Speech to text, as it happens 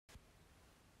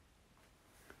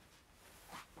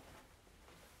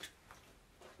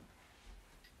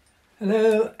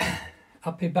Hello,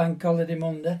 happy bank holiday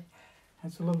Monday.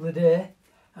 It's a lovely day.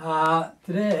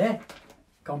 Today,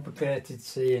 complicated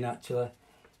scene actually.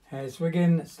 It's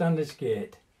Wigan,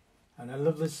 Standishgate, and a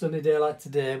lovely sunny day like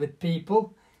today with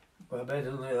people. Well, I bet it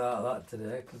doesn't look like that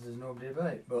today because there's nobody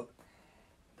about, but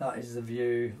that is the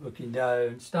view looking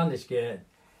down Standishgate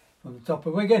from the top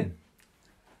of Wigan.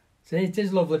 See, it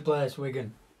is a lovely place,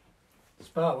 Wigan,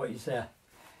 despite what you say.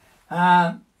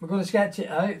 We're going to sketch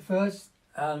it out first.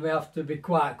 And we have to be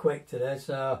quite quick today,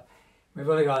 so we've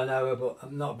only got an hour, but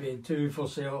I'm not being too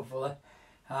fussy hopefully.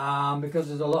 Because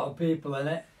there's a lot of people in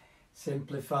it,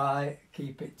 simplify,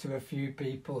 keep it to a few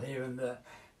people here and there.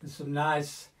 There's some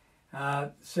nice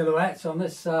silhouettes on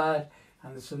this side,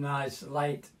 and there's some nice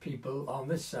light people on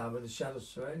this side with the shadows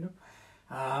surrounding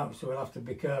them. So we'll have to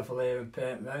be careful here and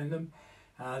paint around them.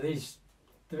 These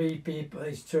three people,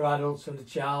 these two adults and a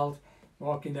child,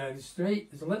 walking down the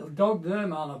street. There's a little dog there,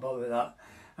 man, not bother with that.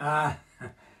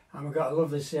 And we've got a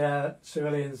lovely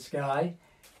cerulean sky,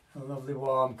 and lovely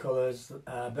warm colours,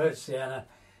 birch sienna,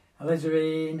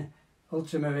 alizarin,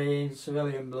 ultramarine,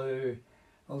 cerulean blue,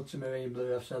 ultramarine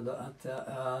blue, I've said that,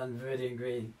 and viridian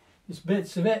green. Just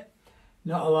bits of it,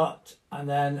 not a lot. And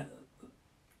then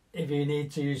if you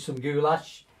need to use some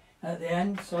gouache at the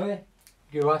end,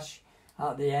 gouache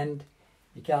at the end,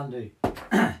 you can do.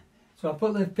 So I'll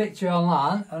put the picture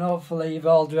online, and hopefully you've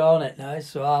all drawn it now,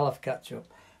 so I'll have to catch up.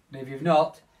 But if you've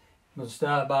not, we'll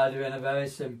start by doing a very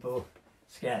simple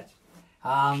sketch.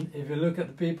 And if you look at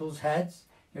the people's heads,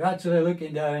 you're actually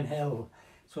looking downhill.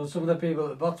 So some of the people at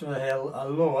the bottom of the hill are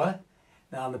lower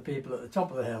than the people at the top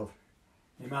of the hill.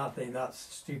 You might think that's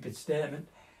a stupid statement,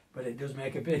 but it does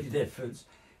make a big difference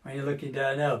when you're looking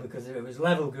downhill, because if it was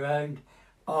level ground,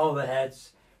 all the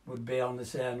heads would be on the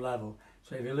same level.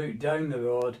 So if you look down the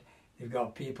road, you've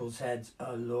got people's heads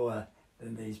are lower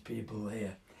than these people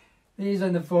here. These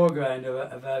in the foreground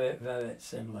are very, very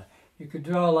similar. You could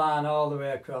draw a line all the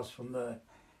way across from there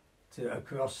to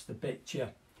across the picture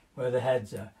where the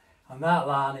heads are. And that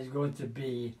line is going to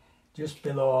be just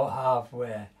below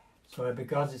halfway. So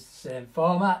because it's the same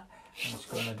format, I'm just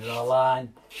going to draw a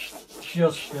line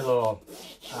just below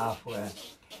halfway.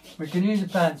 We can use a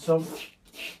pencil.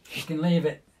 You can leave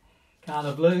it kind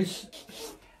of loose,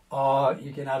 or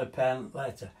you can add a pen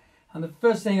later. And the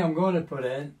first thing I'm going to put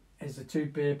in is the two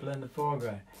people in the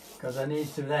foreground, because I need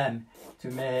them to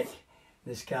make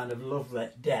this kind of lovely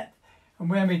depth. And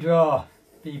when we draw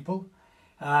people,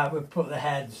 we put the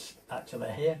heads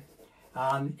actually here,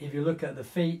 and if you look at the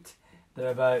feet,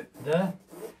 they're about there,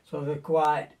 so they're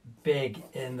quite big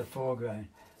in the foreground.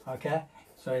 Okay,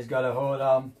 so he's got a hood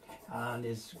on and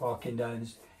he's walking down.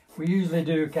 We usually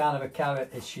do kind of a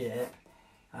carrot shape.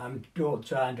 Don't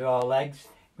try and draw legs,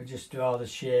 we just draw the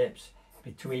shapes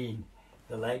between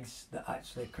the legs that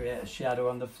actually create a shadow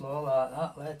on the floor like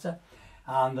that later.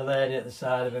 And the lady at the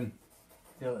side of him,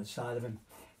 the other side of him,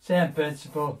 same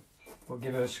principle. We'll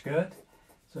give her a skirt,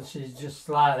 so she's just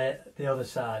slightly the other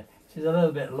side. She's a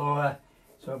little bit lower,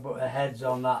 so put her head's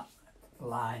on that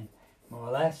line more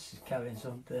or less. She's carrying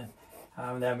something,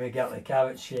 and then we get the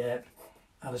carrot shape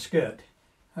and a skirt.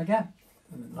 Okay,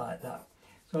 like that.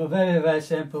 So very, very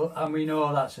simple, and we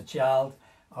know that's a child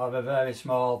or a very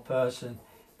small person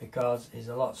because he's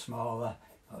a lot smaller,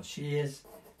 or she is,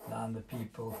 than the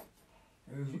people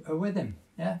who are with him,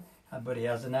 yeah? But he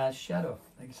has a nice shadow,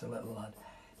 I think it's a little lad.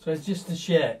 So it's just a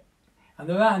shape, and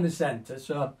they're right in the centre,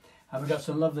 so and we've got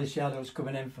some lovely shadows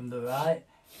coming in from the right,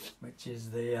 which is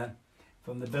the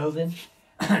from the building.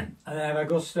 And then if I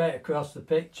go straight across the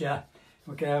picture,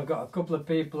 okay, I've got a couple of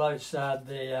people outside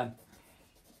the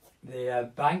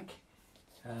bank,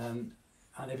 and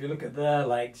if you look at their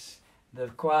legs, they're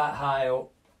quite high up.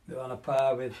 They're on a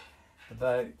par with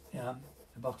about the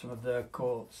bottom of their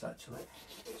coats actually,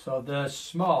 so they're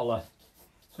smaller.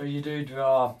 So you do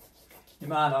draw, you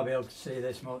might not be able to see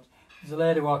this much. There's a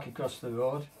lady walking across the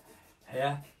road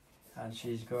here, and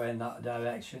she's going that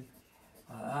direction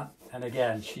like that, and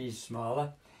again she's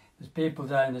smaller. There's people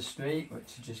down the street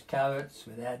which are just carrots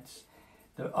with heads.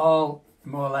 They're all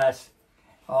more or less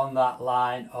on that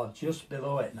line or just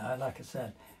below it now, like I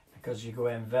said, because you're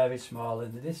going very small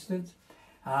in the distance.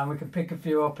 And we can pick a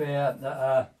few up here that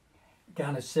are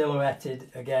kind of silhouetted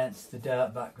against the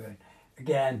dirt background.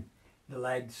 Again, the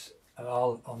legs are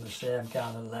all on the same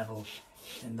kind of level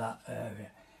in that area.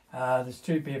 There's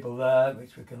two people there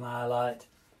which we can highlight,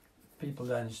 people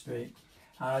down the street.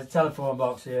 There's a telephone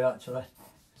box here actually,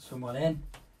 there's someone in.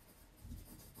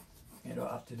 You don't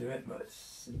have to do it, but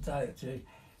it's entirely up to you.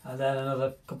 And then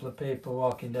another couple of people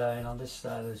walking down on this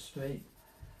side of the street.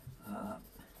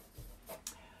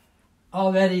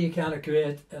 Already you kind of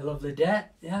create a lovely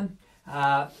depth, yeah?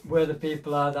 Where the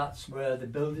people are, that's where the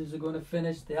buildings are going to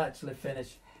finish. They actually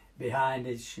finish behind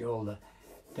his shoulder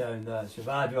down there. So if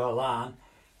I draw a line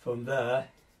from there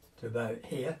to about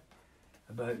here,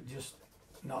 about just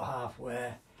not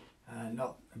halfway,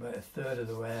 not about a third of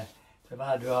the way. So if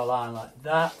I draw a line like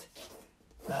that,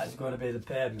 that is going to be the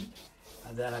pavement.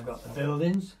 And then I've got the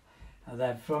buildings, and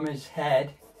then from his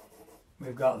head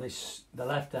we've got this, the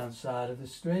left hand side of the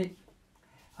street,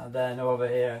 and then over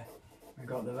here we've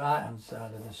got the right hand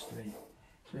side of the street.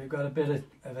 So we've got a bit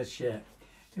of a shape.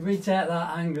 If we take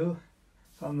that angle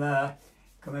from there,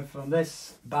 coming from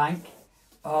this bank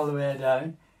all the way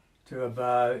down to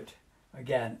about,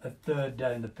 again, a third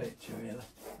down the picture really.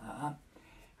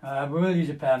 We will use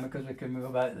a pen because we can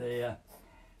move out the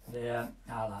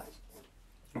highlights.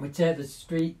 We take the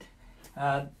street,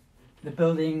 the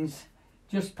buildings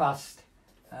just past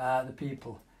the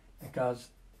people, because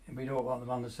we don't want them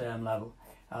on the same level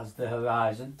as the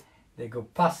horizon. They go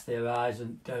past the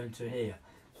horizon down to here,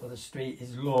 so the street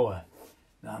is lower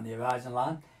than the horizon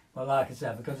line. But like I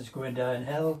said, because it's going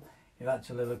downhill, you're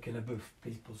actually looking above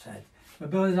people's heads. The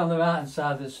buildings on the right hand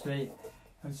side of the street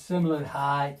are similar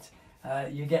height.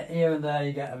 You get here and there,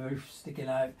 you get a roof sticking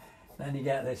out, then you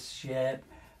get this shape,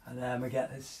 and then we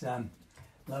get this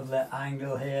lovely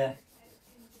angle here,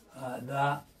 like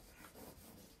that,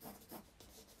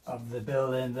 of the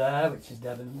building there, which is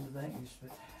Debenhams, I think.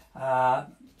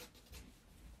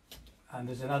 And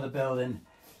there's another building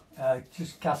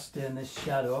just casting this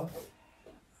shadow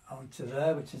onto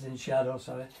there, which is in shadow,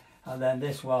 sorry. And then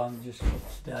this one just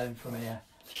cuts down from here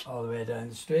all the way down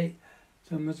the street.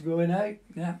 Someone's going out,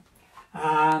 yeah.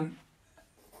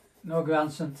 No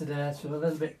grandson today, so a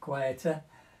little bit quieter.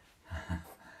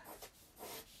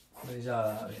 But he's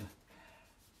alright, really.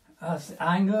 That's the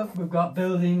angle. We've got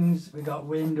buildings, we've got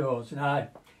windows. Now,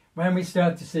 when we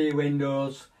start to see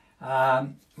windows,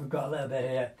 we've got a little bit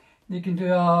here. You can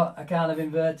do a kind of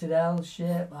inverted L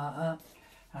shape like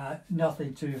that.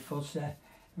 Nothing too fussy.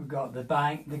 We've got the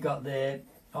bank, we've got the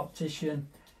optician,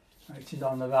 which is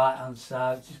on the right hand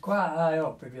side, which is quite high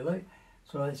up if you look.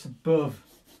 So it's above,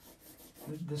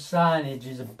 the signage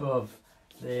is above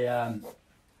the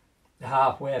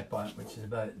halfway point, which is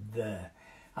about there.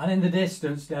 And in the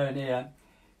distance down here,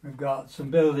 we've got some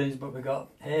buildings, but we've got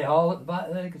Hay Hall at the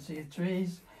back there. You can see the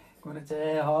trees going into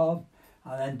Hay Hall.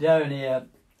 And then down here,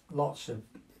 lots of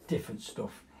different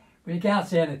stuff. But you can't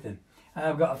see anything.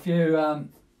 I've got a few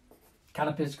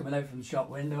canopies coming out from the shop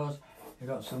windows. You've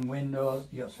got some windows,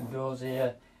 you've got some doors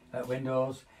here,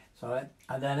 windows. Sorry.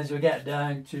 And then as we get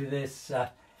down to this,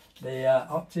 the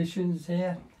opticians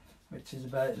here, which is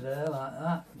about there like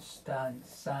that,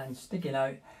 sign sticking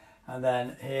out. And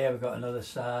then here we've got another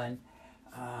sign,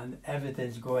 and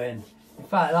everything's going. In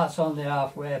fact, that's on the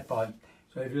halfway point.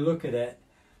 So if you look at it,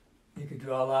 you could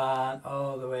draw a line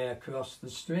all the way across the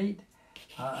street,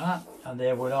 like that, and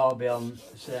they would all be on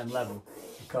the same level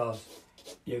because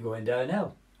you're going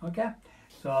downhill. Okay,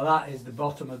 so that is the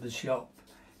bottom of the shop.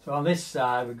 So on this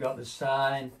side, we've got the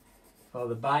sign for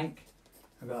the bank.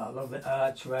 We've got a lovely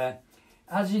archway.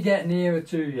 As you get nearer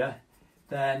to you,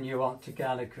 then you want to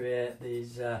kind of create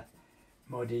these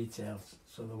more details.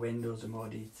 So the windows are more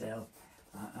detailed,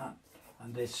 like that.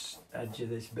 And this edge of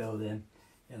this building,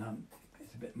 you know,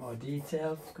 it's a bit more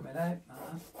detailed. It's coming out.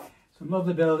 Like that. Some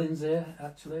lovely buildings here,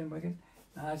 actually, in Wigan.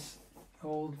 Nice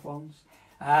old ones.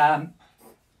 The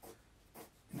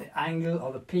angle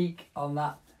or the peak on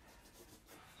that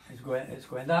is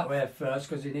going that way first,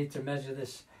 because you need to measure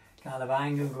this kind of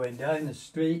angle going down the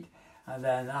street, and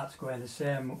then that's going the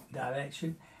same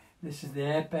direction. This is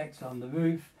the apex on the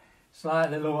roof,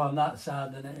 slightly lower on that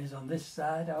side than it is on this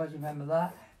side. I always remember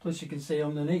that. Plus you can see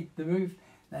underneath the roof,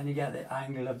 then you get the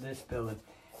angle of this building.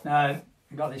 Now,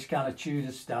 we've got this kind of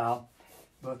Tudor style,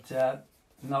 but I'm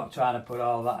not trying to put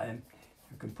all that in.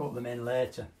 You can put them in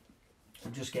later.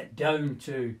 We'll just get down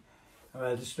to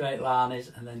where the straight line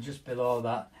is, and then just below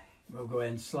that we'll go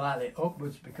in slightly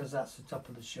upwards, because that's the top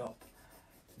of the shop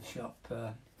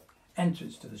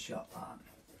entrance to the shop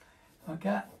line.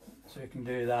 Okay, so you can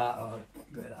do that or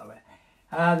go that way.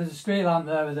 There's a street lamp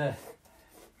there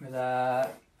with a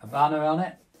banner on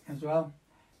it as well.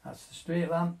 That's the street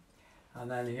lamp, and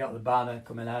then you got the banner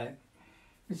coming out.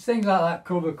 It's things like that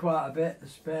cover quite a bit the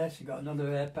space. You've got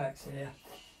another apex here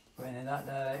going in that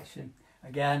direction.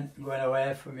 Again, going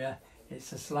away from you.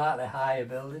 It's a slightly higher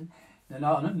building.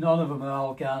 None of them are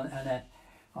all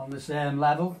on the same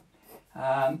level.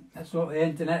 Let's hope the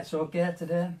internet's okay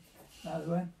today, by the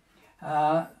way.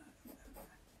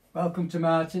 Welcome to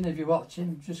Martin, if you're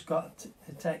watching. Just got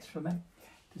a text from him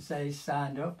to say he's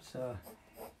signed up, so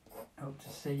hope to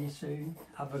see you soon.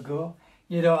 Have a go.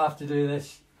 You don't have to do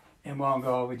this in one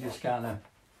go. We just kind of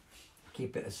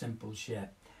keep it a simple shape.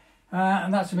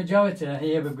 And that's the majority. And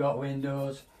here we've got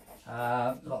windows,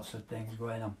 lots of things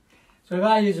going on. So if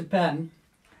I use a pen,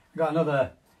 I've got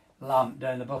another lamp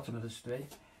down the bottom of the street.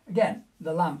 Again,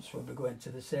 the lamps will be going to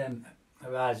the same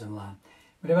horizon line.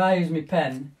 But if I use my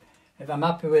pen, if I'm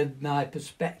happy with my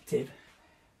perspective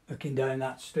looking down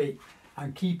that street,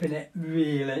 I'm keeping it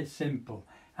really simple.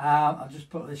 I'll just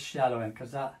put this shadow in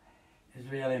because that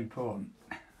is really important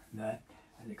there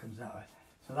as it comes that way.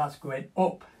 So that's going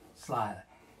up slightly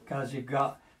because you've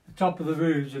got the top of the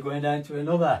roofs are going down to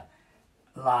another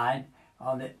line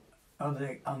on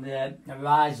the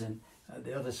horizon at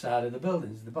the other side of the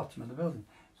buildings, the bottom of the building.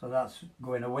 So that's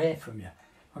going away from you.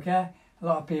 Okay? A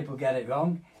lot of people get it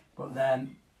wrong, but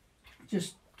then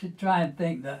just to try and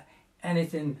think that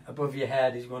anything above your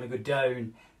head is going to go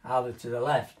down either to the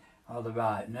left or the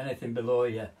right, and anything below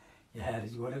your head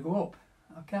is going to go up.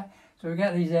 Okay? So we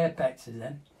get these apexes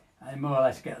in, and more or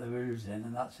less get the roofs in,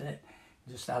 and that's it.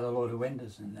 Just add a load of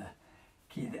windows in there.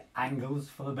 Keep the angles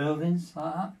for the buildings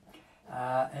like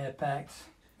that. Apex,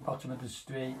 bottom of the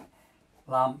street,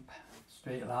 lamp,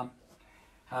 street lamp.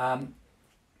 And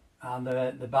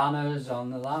the banners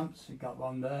on the lamps, you've got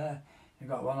one there, you've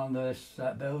got one on this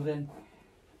building.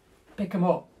 Pick them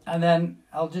up, and then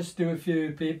I'll just do a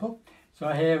few people. So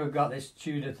here we've got this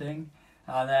Tudor thing,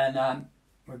 and then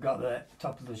we've got the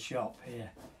top of the shop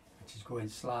here, which is going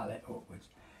slightly upwards.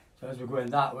 So as we're going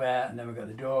that way, and then we've got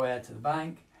the doorway to the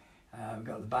bank, we've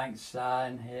got the bank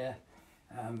sign here,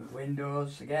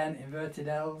 windows, again, inverted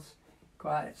L's,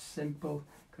 quite simple,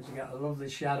 because you've got a lovely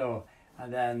shadow,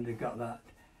 and then they've got that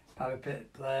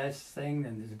parapet place thing,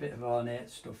 and there's a bit of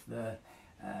ornate stuff there,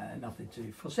 nothing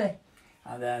too fussy.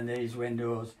 And then these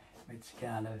windows, which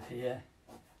kind of here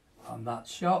on that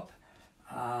shop,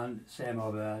 and same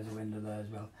over there, there's a window there as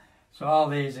well. So all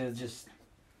these are just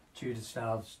Tudor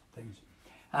style things.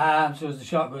 So as the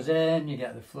shop goes in, you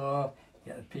get the floor,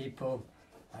 you get the people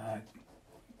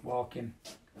walking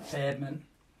the pavement,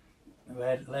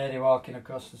 the lady walking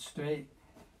across the street,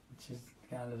 which is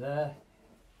kind of there,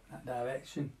 that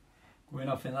direction, going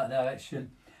off in that direction.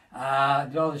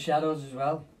 Do all the shadows as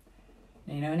well.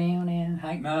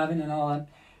 Hank Marvin and all them.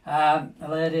 A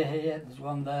lady here, there's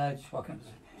one there, just walking up.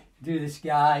 Do this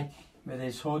guy with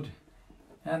his hood.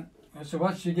 So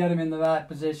once you get him in the right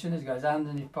position, he's got his hand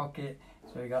in his pocket,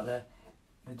 so he got the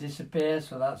disappear,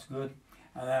 so that's good.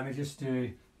 And then we just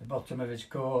do the bottom of his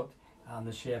coat and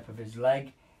the shape of his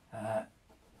leg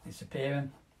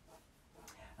disappearing,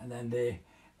 and then the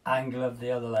angle of the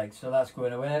other leg. So that's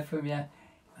going away from you,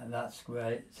 and that's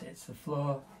where it hits the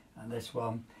floor, and this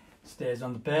one stays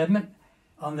on the pavement,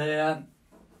 on the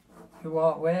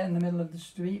walkway in the middle of the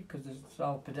street, because it's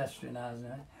all pedestrianised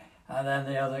now. And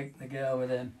then the girl with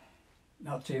him,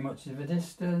 not too much of a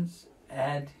distance,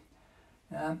 head,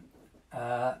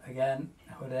 again,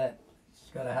 hoodie,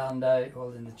 she's got a hand out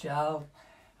holding the child,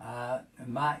 a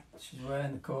mat, she's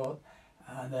wearing the coat,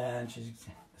 and then she's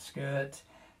the skirt.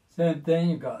 Same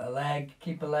thing, you've got a leg,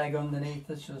 keep a leg underneath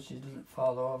her so she doesn't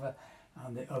fall over,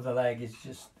 and the other leg is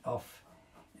just off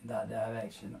in that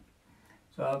direction.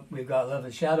 So we've got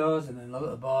lovely shadows, and then the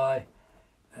little boy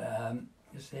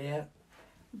just here.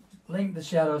 Link the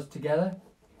shadows together.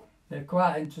 They're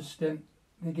quite interesting.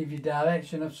 They give you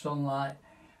direction of sunlight,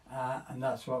 and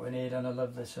that's what we need on a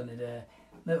lovely sunny day.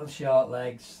 Little short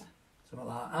legs, something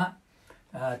like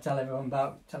that. Telephone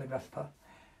box,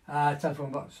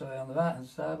 telephone box, sorry, on the right hand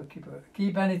side. We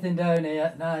keep anything down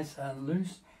here nice and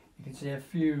loose. You can see a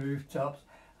few rooftops,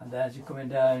 and then as you're coming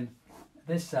down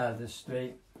this side of the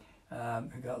street,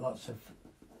 we've got lots of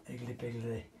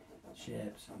higgly-piggly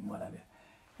shapes and whatever.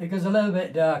 It goes a little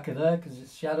bit darker there because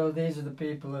it's shadow. These are the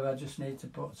people who I just need to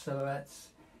put silhouettes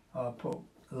or put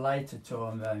lighter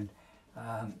tone around,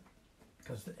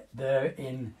 because they're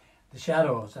in the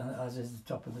shadows, and as is the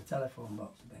top of the telephone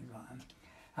box and things like that.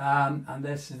 And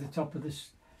this is the top of this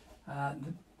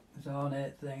there's an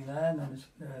ornate thing there, and then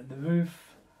there's the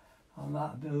roof on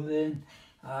that building.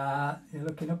 You're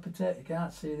looking up at it, you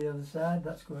can't see the other side,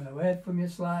 that's going away from you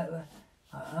slightly,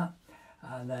 like that.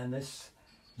 And then this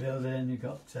building, you've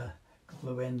got a couple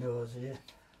of windows here,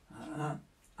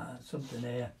 something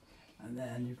here, and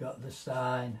then you've got the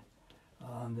sign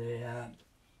on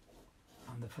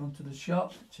the front of the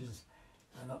shop, which is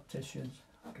an optician's,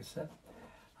 like I said.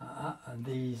 And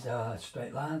these are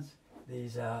straight lines,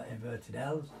 these are inverted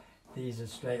L's, these are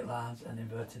straight lines and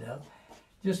inverted L's.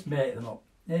 Just make them up.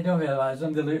 You don't realise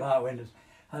them, they look like windows.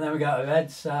 And then we got a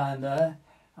red sign there,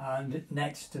 and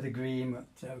next to the green,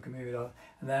 so we can move it over.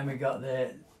 And then we got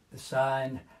the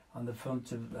sign on the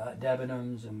front of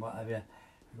Debenhams and whatever,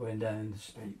 going down the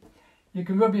street. You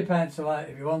can rub your pencil out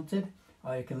if you wanted,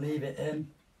 or you can leave it in.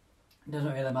 It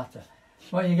doesn't really matter.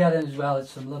 What you get in as well is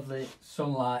some lovely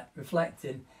sunlight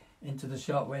reflecting into the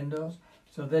shop windows.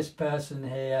 So this person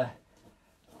here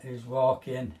who's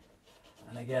walking,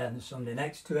 and again there's somebody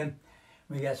next to him,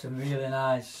 we get some really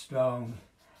nice strong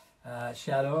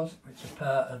shadows, which are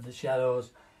part of the shadows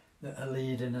that are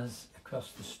leading us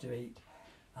across the street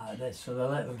like this. So the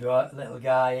little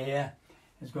guy here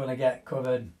is going to get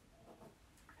covered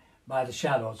by the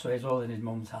shadow, so he's holding his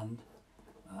mum's hand.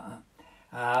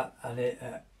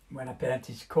 When I paint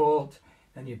his coat,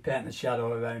 then you paint the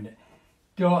shadow around it.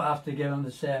 Don't have to give them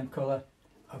the same colour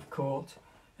of coat.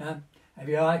 If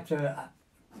you like to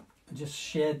just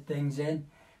shade things in,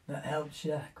 that helps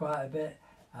you quite a bit.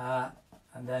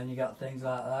 And then you got things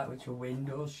like that, which are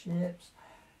window shapes.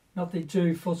 Nothing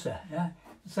too fussy. Yeah?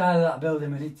 The side of that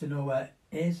building we need to know where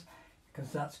it is,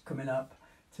 because that's coming up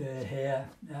to here.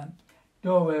 Yeah?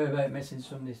 Don't worry about missing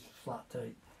somebody's flat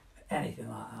type, anything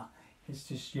like that. It's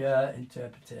just your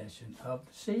interpretation of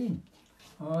the scene.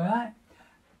 Alright?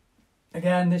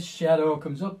 Again, this shadow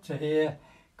comes up to here,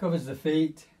 covers the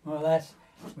feet, more or less.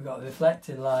 We've got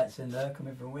reflected lights in there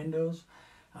coming from windows.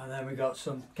 And then we've got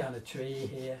some kind of tree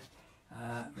here.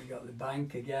 We've got the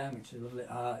bank again, which is lovely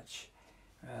arch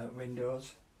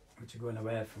windows, which are going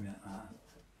away from it.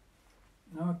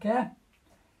 Okay? Have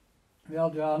you all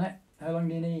drawn it? How long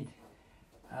do you need?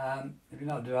 If you're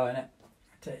not drawing it,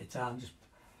 take your time, just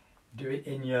do it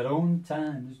in your own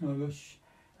time, there's no rush.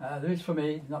 There is for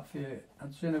me, not for you.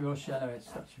 I'm just in a rush anyway, it's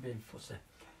actually being fussy.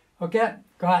 Okay,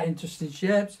 quite interesting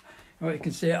shapes. Well, you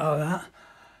can see all that.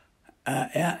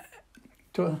 Yeah,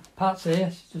 Pat's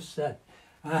here, she just said.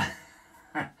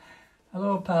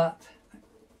 Hello Pat.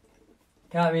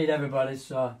 Can't read everybody,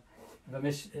 so if I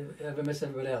miss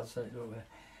everybody else, so don't worry.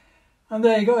 And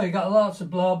there you go, you got lots of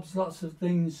blobs, lots of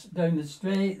things down the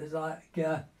street. There's like,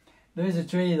 there is a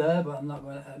tree there, but I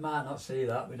might not see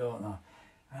that, we don't know.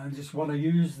 And I just want to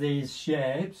use these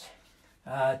shapes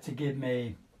to give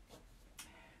me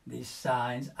these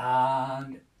signs,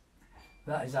 and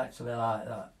that is actually like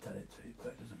that, tell it to you,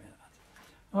 but it doesn't mean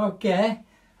that. Okay,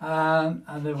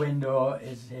 and the window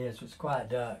is here, so it's quite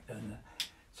dark down there.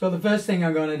 So the first thing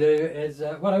I'm going to do is,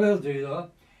 what I will do though,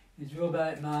 is rub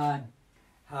out my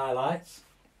highlights,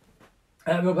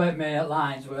 rub out my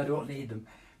lines where I don't need them,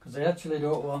 because I actually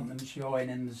don't want them showing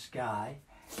in the sky.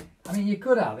 I mean, you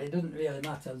could have, it doesn't really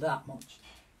matter that much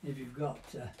if you've got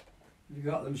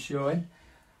them showing.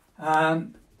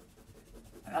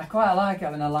 I quite like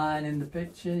having a line in the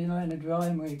picture, you know, in a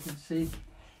drawing where you can see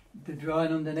the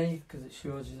drawing underneath, because it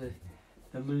shows you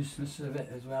the looseness of it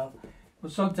as well.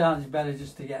 But sometimes it's better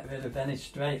just to get rid of any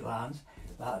straight lines,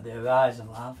 like the horizon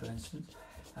line for instance,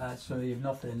 so you've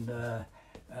nothing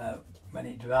when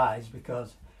it dries,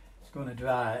 because it's going to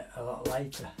dry a lot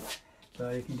later. So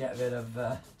you can get rid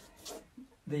of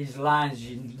these lines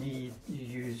you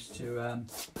use to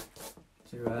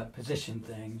position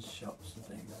things, shops and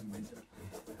things in winter.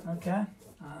 Okay,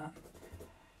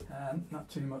 not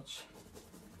too much,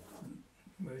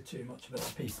 worry too much about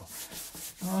the people.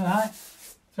 Alright,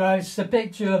 so it's a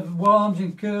picture of warms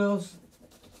and cools,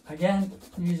 again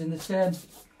using the same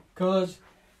colours,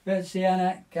 bit of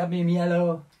sienna, cadmium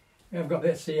yellow, we've got a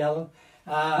bit of sea yellow,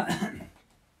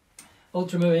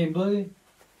 ultramarine blue,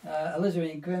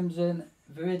 alizarin crimson,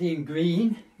 viridian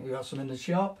green, we've got some in the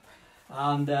shop,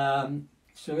 and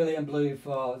cerulean blue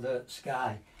for the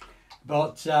sky.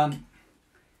 But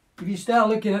if you start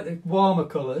looking at the warmer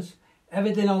colours,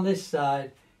 everything on this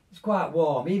side is quite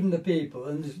warm, even the people,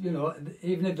 and you know,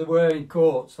 even if they're wearing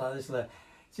coats like this,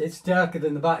 it's darker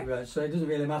than the background, so it doesn't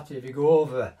really matter if you go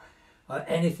over or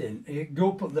anything. You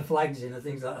don't put the flags in or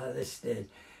things like that at this stage.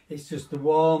 It's just the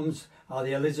warms or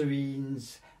the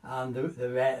alizarines and the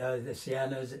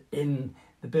siennas in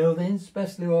the buildings,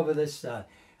 especially over this side.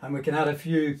 And we can add a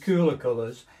few cooler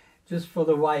colours just for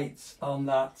the whites on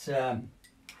that,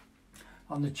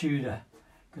 on the Tudor,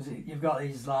 because you've got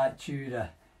these like Tudor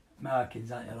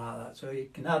markings, aren't you, like that. So you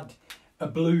can add a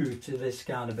blue to this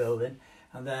kind of building,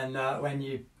 and then when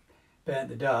you paint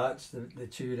the darks, the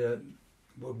Tudor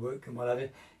woodwork and whatever,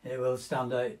 it will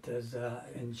stand out as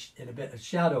in a bit of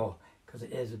shadow, because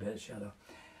it is a bit of shadow.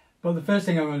 But the first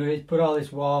thing I'm going to do is put all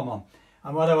this warm on,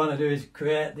 and what I want to do is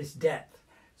create this depth.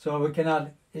 So we can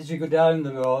add, as you go down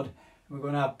the road, we're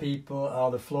going to have people,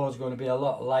 or the floor's going to be a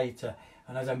lot lighter,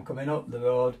 and as I'm coming up the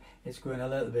road, it's going a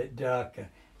little bit darker.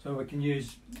 So we can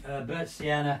use burnt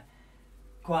sienna,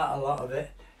 quite a lot of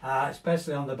it,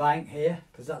 especially on the bank here,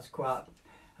 because that's quite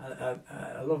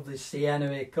a lovely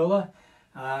sienna-y colour,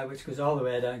 which goes all the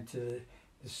way down to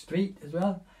the street as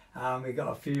well. And we've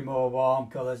got a few more warm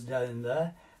colours down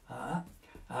there,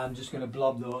 I'm just going to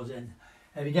blob those in.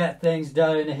 If you get things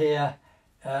down here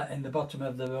in the bottom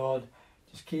of the road,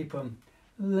 just keep them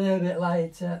a little bit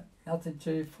lighter, nothing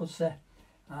too fussy.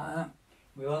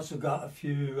 We've also got a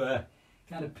few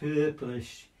kind of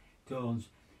purplish tones.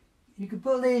 You can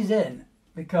put these in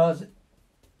because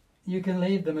you can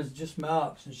leave them as just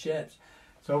marks and shapes.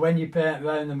 So when you paint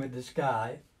around them with the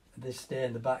sky, they stay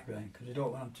in the background because you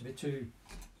don't want them to be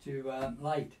too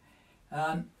light.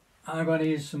 I'm going to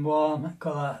use some warm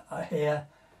colour here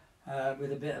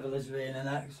with a bit of alizarin in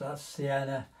it, so that's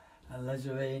sienna and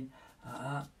alizarin.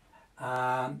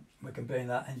 We can bring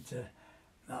that into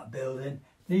that building.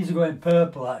 These are going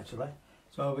purple actually,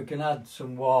 so we can add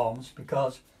some warms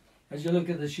because as you look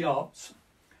at the shops,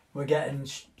 we're getting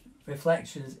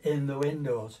reflections in the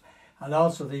windows, and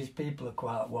also these people are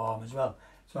quite warm as well,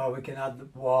 so we can add the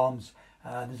warms.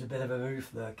 There's a bit of a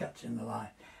roof there catching the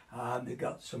light. They've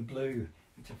got some blue,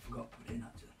 which I forgot to put in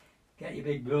actually. Get your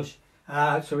big brush.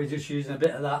 So we're just using a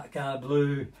bit of that kind of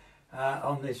blue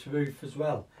on this roof as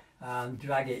well, and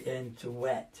drag it into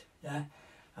wet,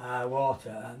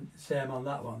 water, and same on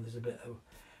that one. There's a bit of,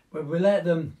 but we let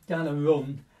them kind of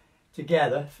run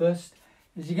together first.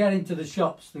 As you get into the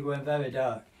shops, they're going very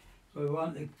dark. So we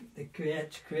want to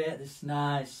create this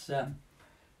nice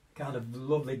kind of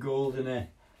lovely golden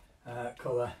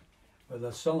colour where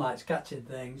the sunlight's catching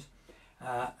things.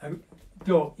 You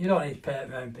don't need to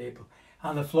paint around people,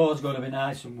 and the floor's going to be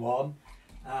nice and warm.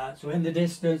 So in the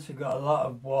distance we've got a lot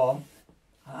of warmth.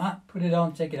 Put it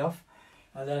on, take it off,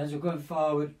 and then as we're going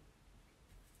forward,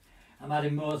 I'm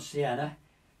adding more sienna.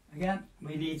 Again,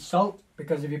 we need salt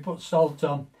because if you put salt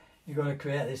on, you're going to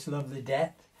create this lovely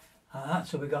depth.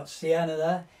 So we've got sienna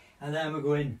there, and then we're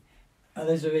going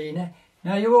alizarin.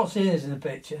 Now you won't see this in the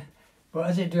picture, but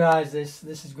as it dries, this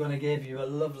is going to give you a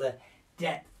lovely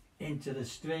depth into the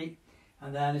street.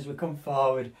 And then as we come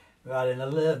forward, we're adding a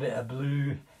little bit of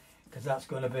blue because that's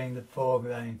going to bring the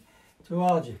foreground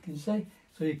towards you. Can you see?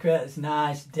 So you create this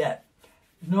nice depth.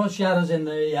 There's no shadows in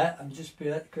there yet. I'm just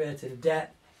creating a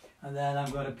depth, and then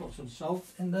I'm going to put some salt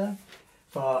in there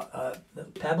for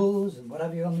little pebbles and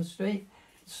whatever you on the street.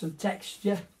 Some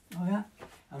texture. Oh yeah.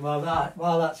 And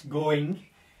while that's going,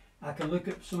 I can look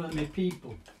at some of my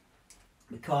people,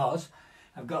 because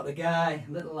I've got the guy,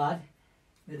 little lad,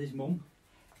 with his mum,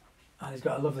 and he's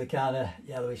got a lovely kind of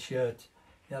yellowy shirt,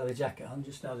 yellowy jacket on,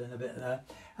 just adding a bit there.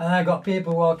 And I've got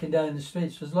people walking down the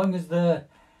street, so as long as they're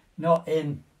not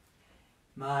in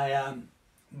my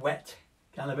wet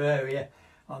kind of area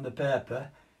on the paper,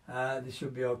 they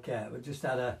should be okay. We'll just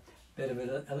add a bit of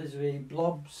alizarin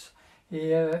blobs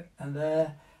here and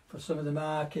there for some of the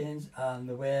markings, and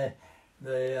the way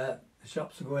the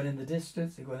shops are going in the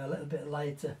distance, they're going a little bit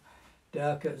lighter,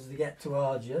 darker as they get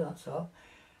towards you, that's all.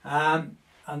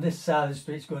 And this side of the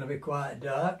street's going to be quite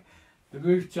dark. The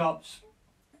rooftops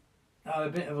are a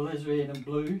bit of alizarin and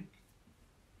blue.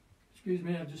 Excuse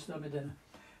me, I've just had my dinner.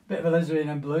 A bit of alizarin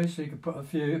and blue, so you can put a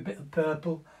bit of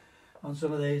purple on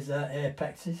some of these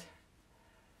apexes.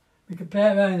 We can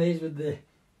paint around these with the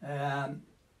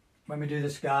when we do the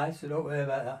sky, so don't worry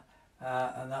about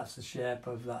that. And that's the shape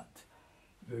of that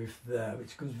roof there,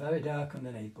 which goes very dark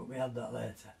underneath, but we add that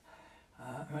later.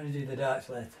 I'm going to do the darks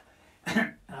later.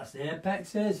 That's the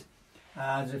apexes.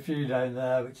 There's a few down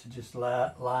there which are just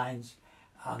lines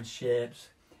and shapes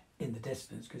in the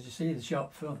distance, because you see the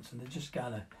shop fronts and they're just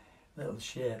kind of little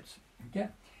shapes. Okay.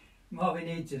 What we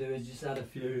need to do is just add a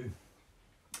few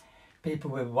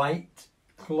people with white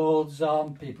clothes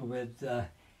on, people with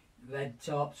red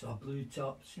tops or blue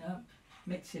tops. You know,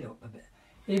 mix it up a bit.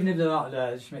 Even if they're not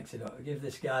there, just mix it up. Give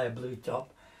this guy a blue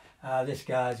top. This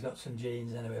guy's got some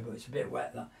jeans anyway, but it's a bit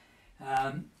wet that.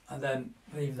 And then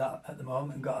leave that at the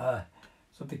moment. And got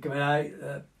something coming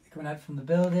out from the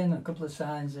building. A couple of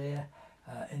signs here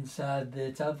inside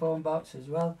the telephone box as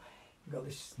well. We've got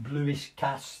this bluish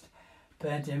cast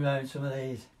painting around some of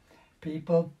these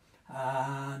people,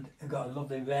 and I've got a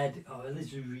lovely red or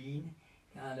alizarin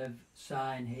kind of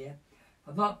sign here.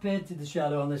 I've not painted the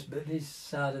shadow on this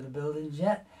side of the buildings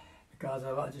yet, because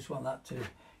I just want that to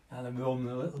kind of run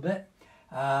a little bit,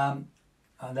 and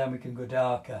then we can go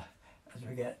darker as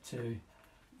we get to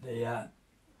the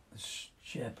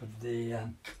shape of the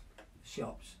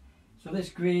shops. So this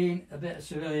green, a bit of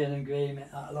cerulean and green,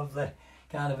 that lovely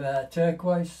kind of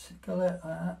turquoise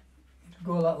colour,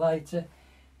 go a lot lighter.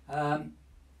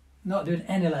 Not doing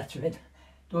any lettering,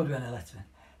 don't do any lettering.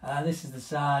 This is the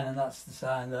sign, and that's the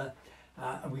sign there.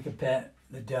 And we can paint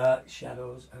the dark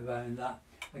shadows around that.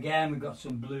 Again, we've got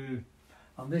some blue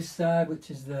on this side, which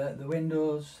is the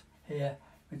windows here,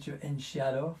 which are in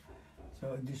shadow.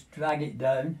 So just drag it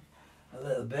down a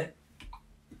little bit.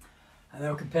 And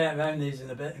then we can paint around these in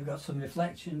a bit. We've got some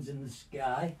reflections in the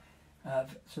sky.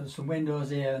 So some windows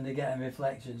here and they're getting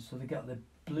reflections. So they've got the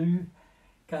blue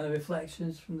kind of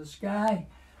reflections from the sky.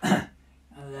 And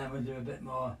then we'll do a bit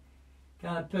more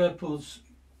kind of purples.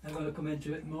 I'm going to come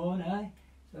into it more now.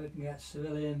 So we can get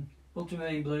cerulean,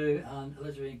 ultramarine blue and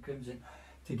alizarin crimson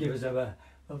to give us our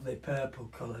lovely purple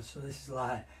colours. So this is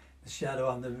like the shadow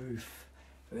on the roof,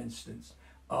 for instance,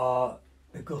 or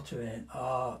the guttering,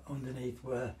 or underneath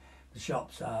where the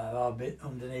shops are, or a bit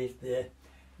underneath the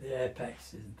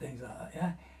apexes and things like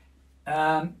that,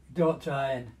 yeah? Don't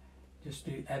try and just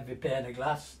do every pane of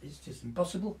glass, it's just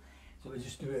impossible. So we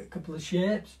just do a couple of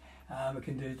shapes, and we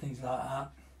can do things like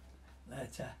that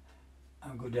later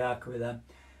and go darker with them.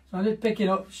 So I'm just picking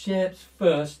up shapes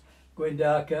first, going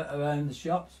darker around the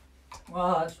shops.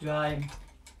 While that's drying,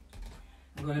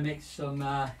 I'm going to mix some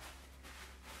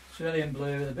cerulean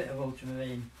blue with a bit of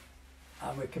ultramarine,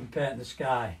 and we can paint the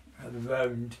sky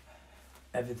around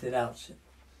everything else.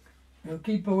 You'll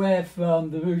keep away from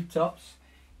the rooftops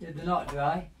if they're not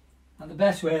dry, and the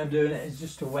best way of doing it is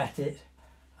just to wet it,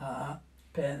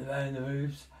 paint around the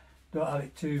roofs. Don't have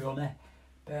it too runny,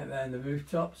 paint around the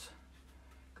rooftops,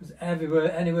 because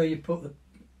anywhere you put the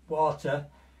water,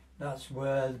 that's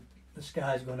where the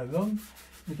sky's going to run.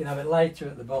 You can have it lighter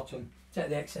at the bottom, take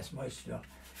the excess moisture off,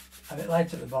 have it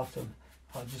lighter at the bottom,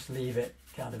 or just leave it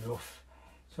kind of rough.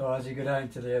 So as you go down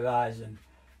to the horizon,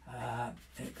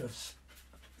 it goes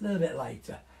a little bit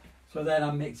lighter. So then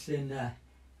I'm mixing,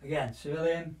 again,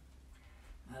 cerulean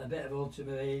and a bit of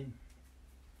ultramarine,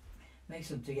 mix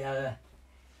them together.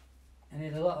 I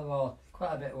need a lot of water,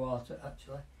 quite a bit of water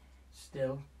actually,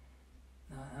 still,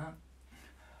 like that.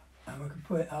 And we can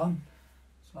put it on,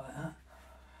 just like that,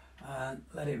 and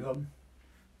let it run.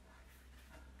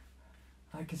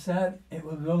 Like I said, it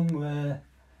will run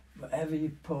wherever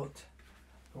you put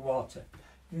the water.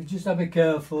 You just have to be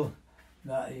careful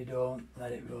that you don't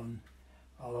let it run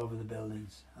all over the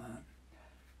buildings.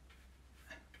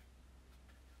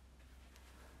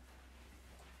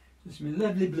 Just my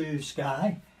lovely blue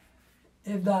sky.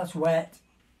 If that's wet,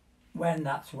 when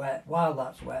that's wet, while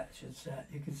that's wet, I should say,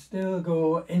 you can still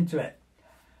go into it.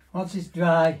 Once it's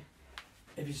dry,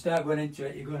 if you start going into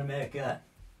it, you're going to make a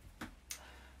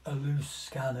loose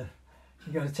kind of,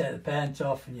 you're going to take the paint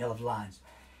off and you'll have lines.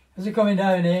 As you're coming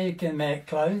down here, you can make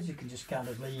clouds. You can just kind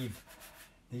of leave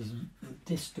these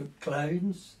distant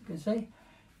clouds, you can see.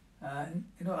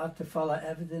 You don't have to follow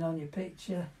everything on your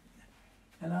picture.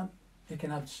 You know, you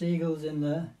can add seagulls in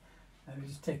there. Maybe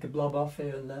just take a blob off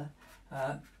here and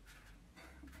there.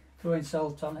 Throwing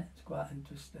salt on it, it's quite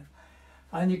interesting.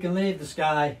 And you can leave the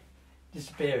sky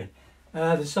disappearing.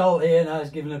 The salt here now is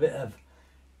giving a bit of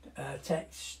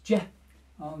texture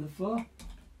on the floor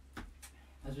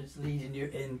as it's leading you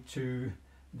into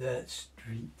the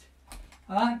street.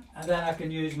 Alright, and then I can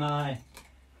use my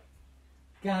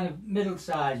kind of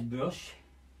middle-sized brush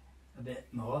a bit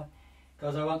more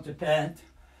because I want to paint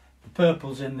the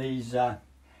purples in these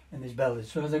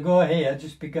buildings. So as I go here,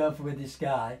 just be careful with the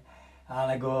sky,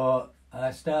 and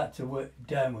I start to work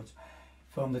downwards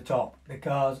from the top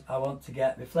because I want to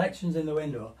get reflections in the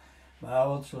window, but I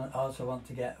also want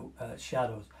to get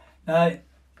shadows. Now,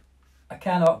 I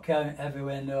cannot count every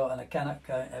window and I cannot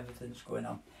count everything that's going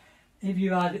on. If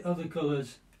you add other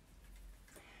colours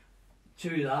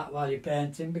to that while you're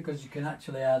painting, because you can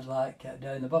actually add like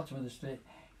down the bottom of the street,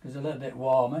 because it's a little bit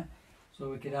warmer, so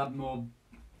we could add more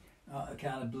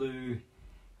kind of blue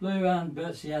and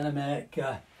burnt sienna make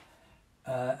a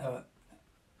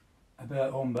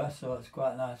bit umber, so it's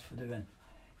quite nice for doing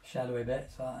shadowy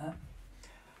bits like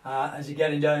that. As you're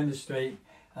getting down the street,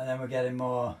 and then we're getting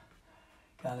more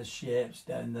kind of shapes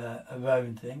down there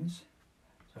around things.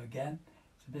 So again,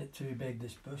 it's a bit too big,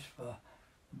 this brush, for a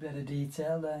bit of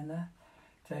detail down there.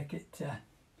 Take it to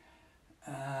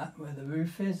where the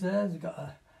roof is there. There's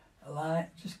got a light,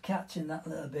 just catching that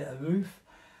little bit of roof.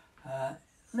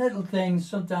 Little things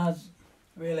sometimes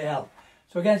really help.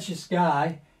 So against your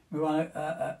sky, we want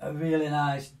a really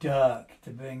nice dark to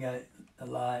bring out the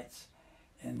lights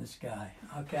in the sky.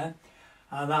 Okay,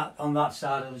 and that on that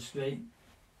side of the street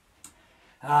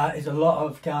is a lot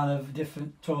of kind of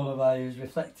different tonal values,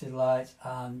 reflected lights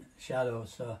and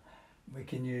shadows. So we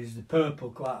can use the purple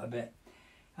quite a bit.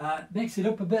 Mix it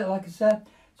up a bit, like I said.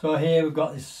 So here we've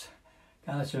got this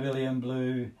kind of cerulean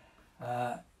blue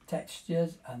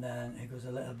textures, and then it goes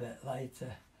a little bit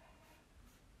lighter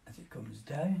as it comes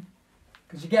down,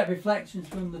 because you get reflections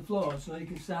from the floor, so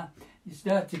you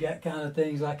start to get kind of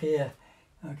things like here,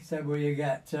 like I said, where you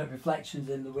get reflections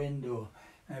in the window.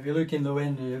 And if you look in the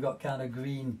window, you've got kind of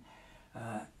green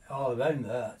all around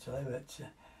there actually, but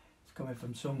it's It's coming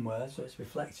from somewhere, so it's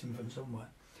reflecting from somewhere.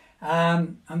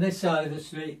 And this side of the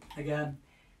street, again,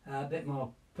 a bit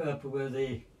more purple where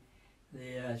the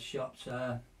shops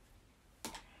are. I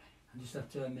just have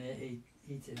to turn my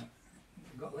heating up.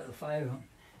 I've got a little fire on.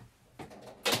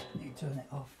 You turn it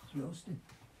off, it's roasting.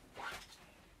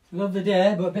 It's a lovely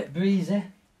day, but a bit breezy.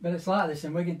 But it's like this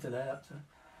in Wigan today, actually.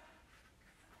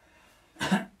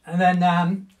 And then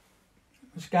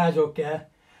the sky's okay.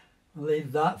 I'll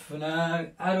leave that for now.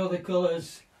 Add all the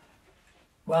colours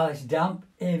while it's damp,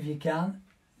 if you can.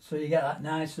 So you get that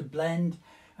nicer blend.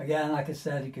 Again, like I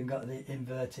said, you can got the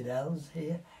inverted L's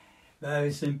here.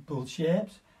 Very simple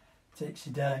shapes. Takes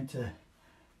you down to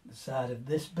the side of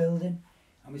this building.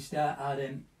 And we start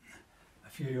adding a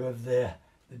few of the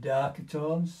darker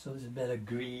tones. So there's a bit of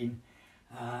green,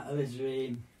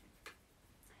 alizarin,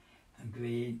 and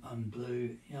green and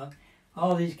blue, you know,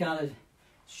 all these kind of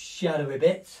shadowy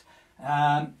bits.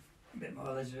 A bit more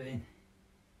alizarin.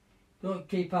 Don't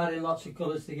keep adding lots of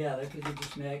colours together because you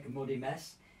just make a muddy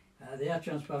mess. They are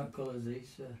transparent colours,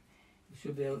 these, so you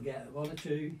should be able to get one or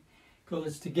two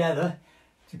colours together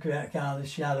to create a kind of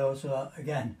shadow. So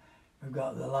again, we've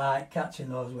got the light catching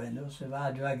those windows. So if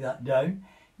I drag that down,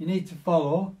 you need to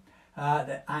follow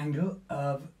the angle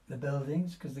of the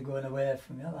buildings because they're going away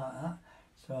from you like that.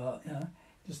 So, you know,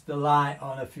 just the light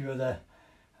on a few of the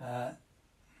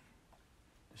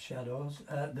shadows,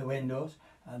 the windows,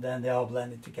 and then they all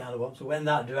blend into kind of one. So when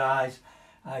that dries,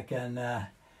 I can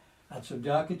add some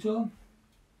darker tone,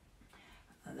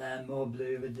 and then more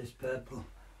blue with this purple,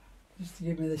 just to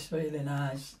give me this really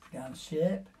nice kind of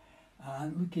shape.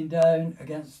 And looking down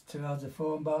towards the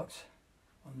phone box,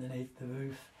 underneath the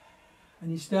roof,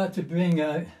 and you start to bring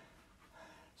out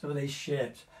some of these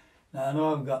shapes. Now I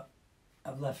know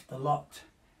I've left a lot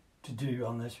to do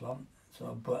on this one,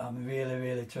 so but I'm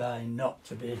really trying not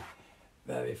to be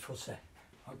very fussy.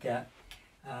 Okay,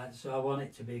 so I want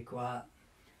it to be quite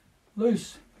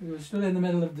loose. If we were stood in the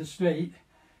middle of the street,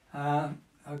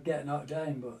 I'd get knocked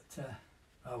down, but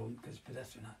I wouldn't because it's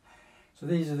pedestrian. So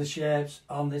these are the shapes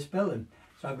on this building.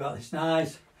 So I've got this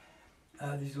nice,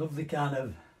 these lovely kind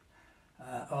of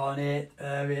ornate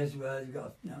areas where you've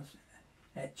got, you know,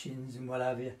 etchings and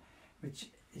whatever, which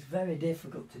is very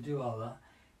difficult to do all that.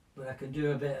 But I can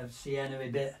do a bit of sienna-y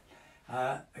bit,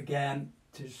 again,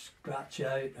 to scratch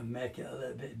out and make it a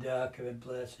little bit darker in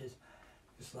places,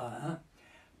 just like that.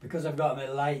 Because I've got my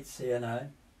lights here now,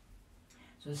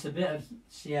 so it's a bit of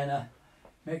sienna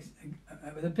mixed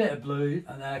with a bit of blue,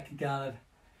 and then I can kind of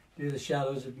do the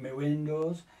shadows of my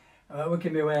windows.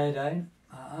 Working my way down,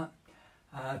 like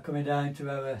that, coming down to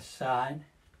our sign,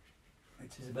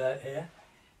 which is about here,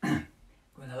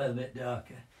 going a little bit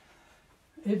darker.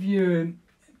 If you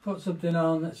put something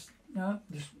on that's, you know,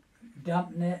 just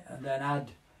dampen it and then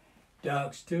add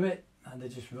darks to it, and they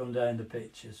just run down the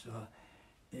picture, so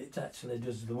it actually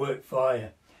does the work for you.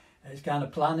 It's kind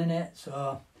of planning it,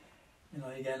 so you know,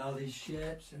 you're getting all these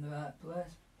shapes in the right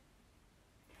place.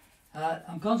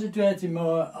 I'm concentrating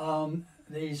more on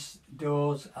these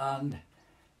doors and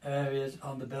areas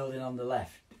on the building on the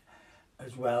left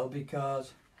as well,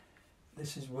 because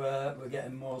this is where we're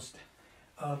getting most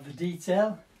of the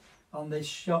detail on this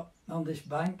shop, on this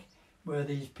bank, where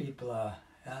these people are.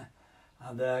 Yeah?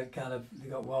 And they've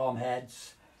got warm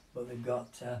heads, but they've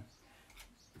got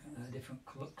different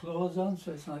clothes on,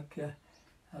 so it's like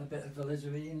a bit of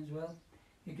alizarin as well.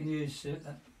 You can use,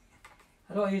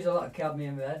 I don't use a lot of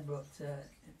cadmium red, but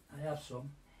I have some.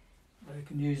 But you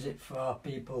can use it for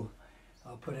people,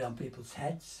 or put it on people's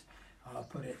heads, or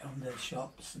put it on the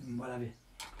shops and whatever,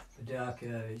 the dark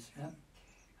areas.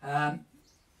 Yeah?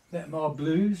 Bit more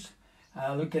blues.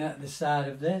 Looking at the side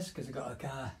of this, because I've got a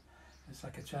kind of, it's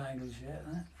like a triangle shape,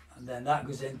 right? And then that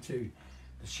goes into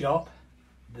the shop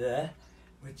there,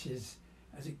 which is,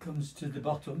 as it comes to the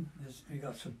bottom, we've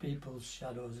got some people's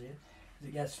shadows here. As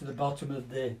it gets to the bottom of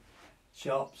the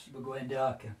shops, we're going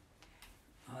darker.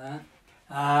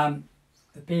 Alright.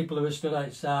 The people who are stood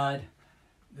outside,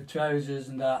 the trousers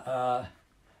and that are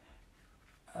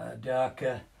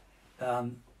darker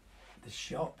than the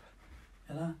shop,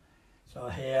 you know. So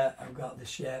here I've got the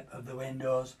shape of the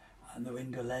windows and the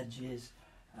window ledges,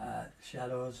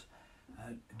 shadows,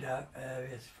 dark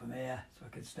areas from here, so I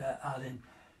can start adding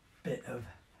a bit of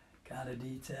kind of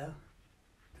detail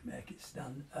to make it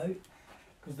stand out,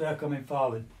 because they're coming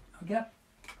forward. Okay,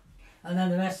 and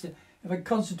then the rest, if I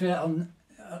concentrate on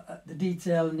the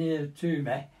detail near to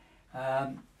me,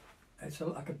 I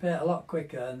can paint a lot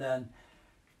quicker, and then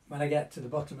when I get to the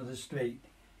bottom of the street,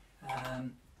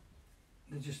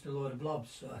 they're just a load of blobs,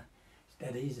 so it's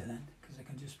dead easy then, because I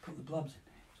can just put the blobs in.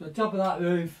 So the top of that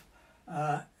roof,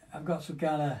 I've got some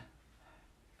kind of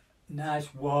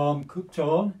nice warm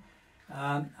tone.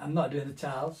 I'm not doing the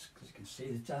tiles because you can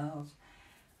see the tiles.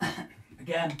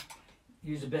 Again,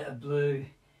 use a bit of blue,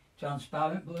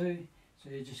 transparent blue, so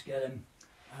you're just getting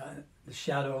the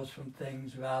shadows from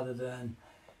things rather than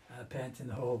painting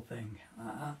the whole thing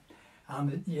like that.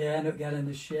 And you end up getting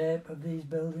the shape of these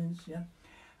buildings, yeah.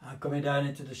 Coming down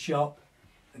into the shop,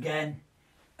 again,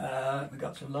 we've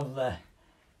got some lovely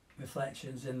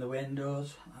reflections in the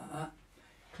windows like that.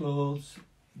 Clothes,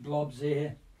 blobs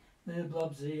here, little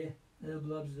blobs here, little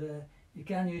blobs there. You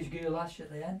can use goulash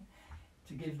at the end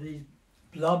to give these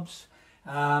blobs.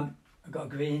 I've got a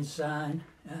green sign,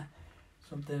 yeah,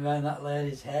 something around that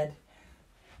lady's head.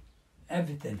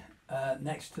 Everything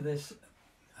next to this,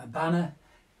 a banner,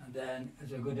 and then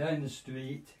as I go down the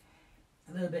street,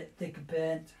 a little bit thicker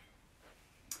paint.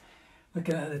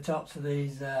 Looking at the tops of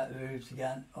these roofs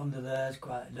again, under there is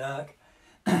quite dark,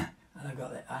 and I've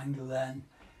got the angle then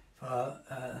for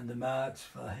and the marks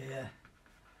for here.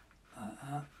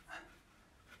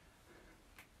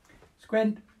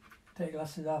 Squint, take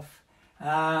glasses off.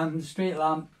 The street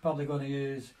lamp, probably going to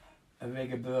use a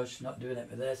rigger brush, not doing it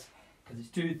with this because it's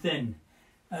too thin.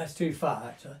 It's too fat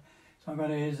actually. So I'm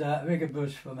going to use a rigger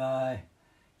brush for my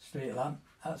street lamp.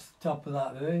 That's the top of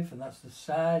that roof and that's the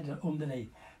side and underneath.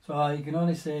 So you can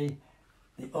only see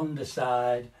the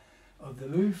underside of the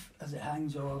roof as it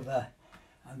hangs over,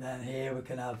 and then here we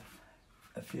can have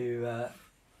a few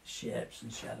shapes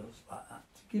and shadows like that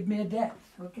to give me a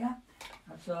depth, okay?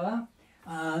 That's all right.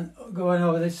 And going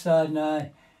over this side now,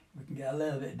 we can get a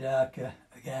little bit darker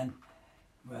again,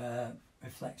 where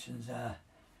reflections are,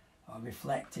 or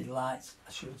reflected lights,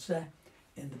 I should say,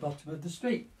 in the bottom of the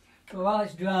street. So while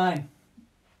it's drying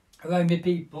around me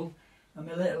people, and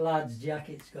my little lad's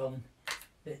jacket's gone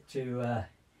a bit too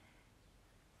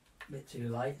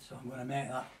light, so I'm going to make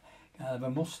that kind of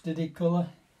a mustardy colour,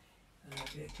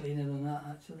 a bit cleaner than that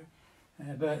actually.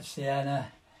 Birch sienna,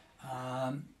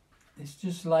 it's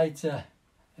just lighter,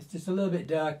 it's just a little bit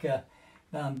darker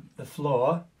than the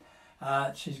floor.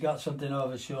 She's got something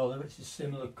over her shoulder which is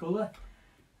similar colour.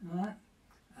 Right.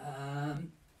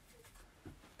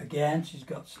 Again, she's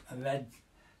got a red,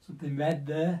 something red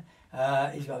there.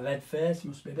 He's got a red face,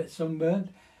 must be a bit sunburned.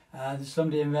 There's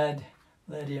somebody in red,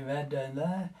 lady in red down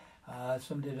there.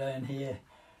 Somebody down here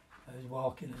who's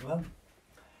walking as well,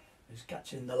 who's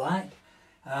catching the light.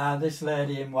 This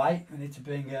lady in white, we need to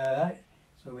bring her out,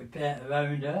 so we paint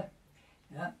around her.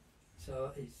 Yeah,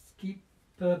 so it's keep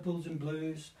purples and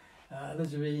blues,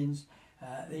 alizarenes,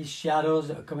 these shadows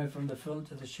that are coming from the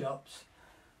front of the shops,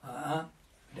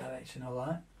 directional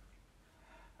light.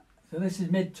 So this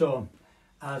is mid-tone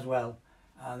as well,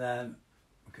 and then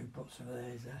we can put some of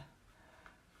these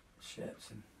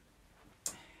shapes in.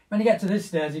 When you get to this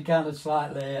stage, you kind of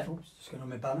slightly, oops, just going on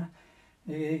my banner,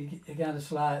 you kind of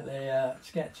slightly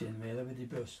sketching really with your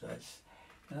brush.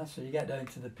 So you get down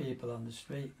to the people on the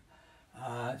street.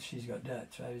 She's got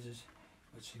dirt trousers,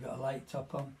 but she's got a light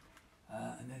top on,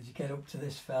 and then you get up to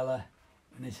this fella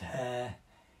and his hair.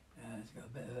 He's got a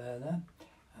bit of hair there,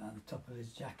 and the top of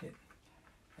his jacket.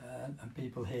 And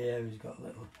people here who's got a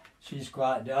little, she's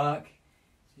quite dark,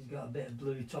 she's got a bit of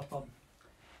blue top on,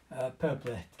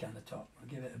 purpley kind of top, I'll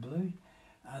give it a blue,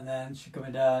 and then she's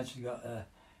coming down, she's got a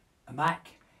Mac,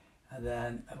 and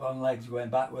then one leg's going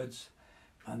backwards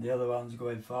and the other one's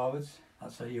going forwards,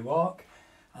 that's how you walk,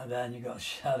 and then you've got a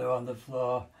shadow on the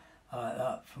floor like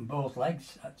that from both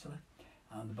legs actually,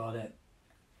 and the body,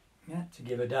 yeah, to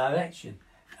give a direction.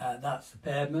 That's the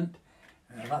pavement,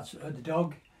 that's the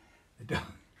dog.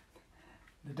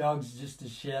 The dog's just a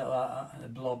shape like that and a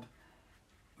blob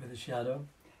with a shadow.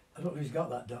 I don't know who's got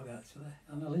that dog actually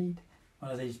on the lead. One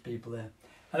of these people there.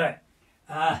 Alright.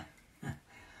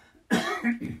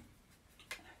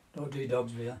 Don't do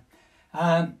dogs really.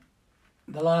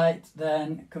 The light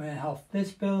then coming off this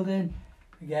building.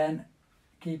 Again,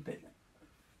 keep it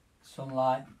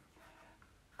sunlight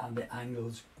and the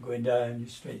angles going down your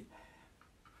street.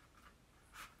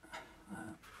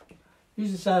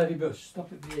 Use the side of your brush,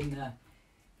 stop it being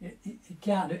you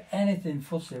can't do anything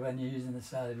fussy when you're using the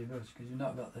side of your brush because you've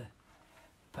not got the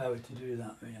power to do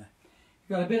that really. You've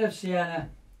got a bit of sienna,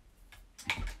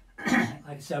 like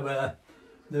I said, where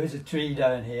there is a tree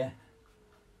down here.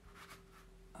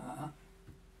 I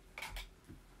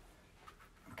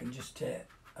can just take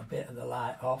a bit of the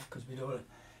light off because we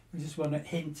just want to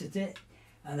hint at it,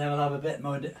 and then we'll have a bit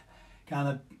more kind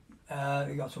of,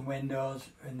 we've got some windows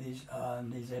in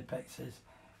these apexes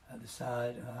at the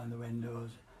side and the windows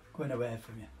going away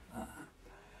from you,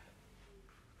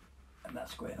 and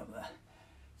that's going up there.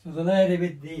 So the lady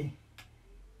with the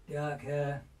dark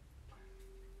hair,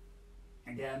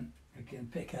 again we can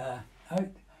pick her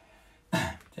out,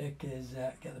 take his,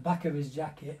 get the back of his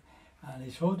jacket and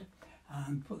his hood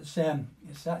and put the same,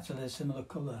 it's actually a similar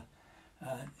colour.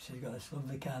 So you've got this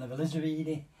lovely kind of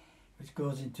alizarini which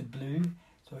goes into blue,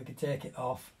 so we can take it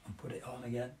off and put it on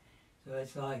again. So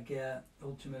it's like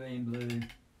ultramarine blue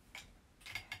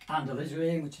and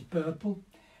alizarini, which is purple,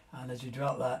 and as you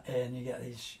drop that in you get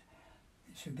these,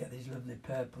 you should get these lovely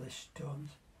purplish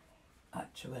tones,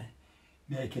 actually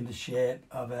making the shape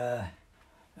of a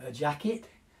jacket,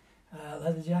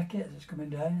 leather jacket as it's coming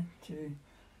down to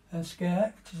a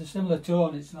skirt, which is a similar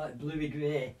tone. It's like bluey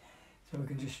grey, so we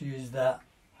can just use that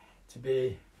to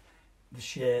be the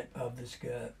shape of the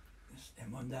skirt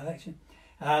in one direction.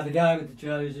 The guy with the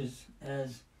trousers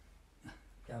is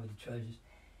the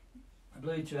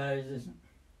blue trousers.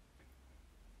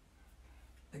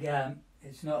 Again,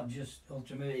 it's not just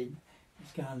ultramarine,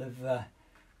 it's kind of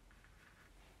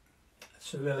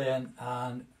cerulean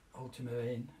and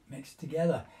ultramarine mixed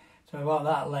together. So I want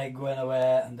that leg going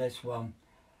away and this one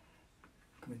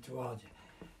coming towards you.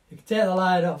 You can take the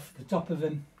light off the top of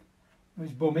him,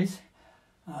 his bummies,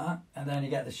 and then you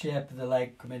get the shape of the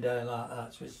leg coming down like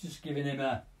that. So it's just giving him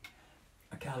a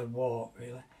kind of walk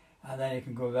really, and then you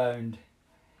can go around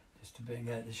just to bring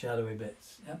out the shadowy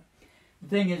bits. Yeah. The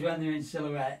thing is, when you're in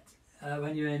silhouette,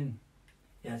 when you're in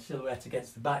silhouette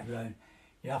against the background,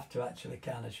 you have to actually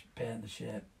kind of paint the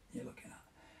shape you're looking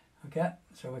at. Okay,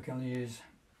 so we can use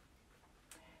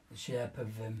the shape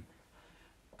of him.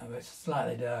 It's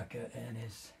slightly darker in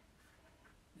his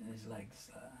legs.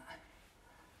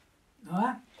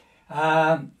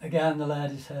 Alright. Again, the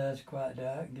lady's hair is quite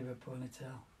dark. Give her a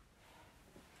ponytail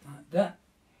like that.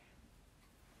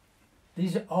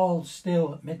 These are all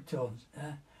still mid-tones.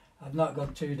 I've not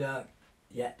gone too dark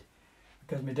yet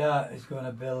because my dark is going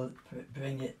to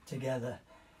bring it together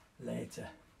later.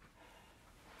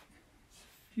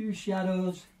 A few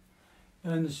shadows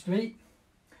on the street.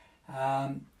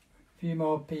 A few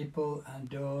more people and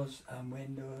doors and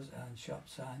windows and shop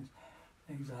signs,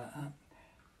 things like that,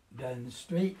 down the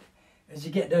street. As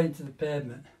you get down to the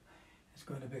pavement, it's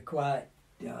going to be quite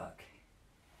dark.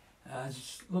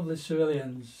 There's lovely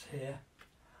ceruleans here.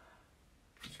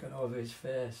 It's gone over his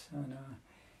face. Oh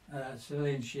no.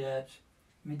 Cerulean shapes.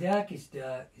 My darkest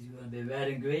dark is going to be red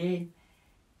and green.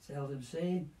 Seldom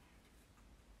seen.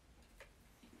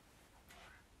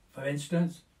 For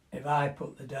instance, if I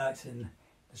put the darks in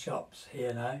the shops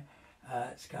here now,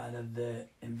 it's kind of the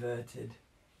inverted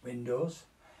windows.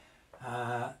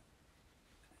 And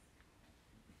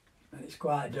it's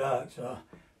quite dark, so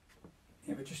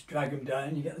you would just drag them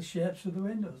down, you get the shapes of the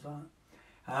windows on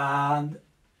it. And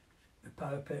the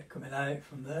parapet coming out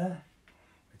from there,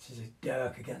 which is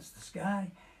dark against the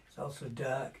sky. It's also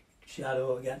dark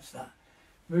shadow against that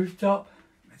rooftop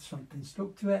with something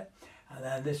stuck to it. And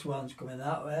then this one's coming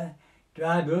that way.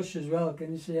 Dry brush as well.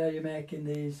 Can you see how you're making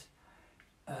these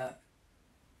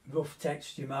rough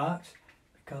texture marks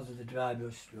because of the dry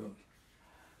brush strokes?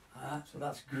 So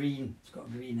that's green. It's got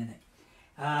green in it.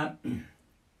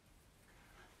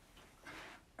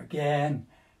 Again,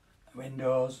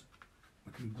 windows.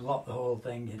 We can block the whole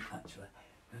thing in actually,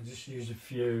 and just use a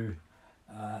few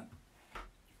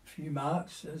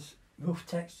marks as rough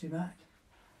texture marks,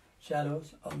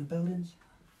 shadows on the buildings.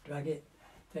 Drag it,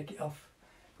 take it off,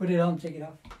 put it on, take it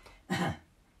off.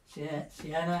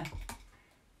 Sienna,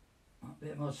 a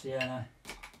bit more sienna.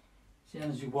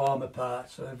 Sienna's a warmer part,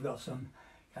 so I've got some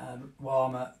kind of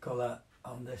warmer colour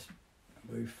on this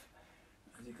roof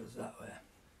as it goes that way.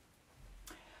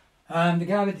 The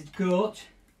guy with his coat,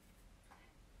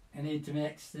 I need to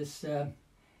mix this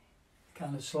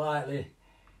kind of slightly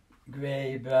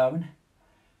grey brown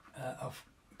off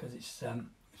because it's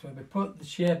so we put the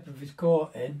shape of his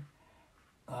coat in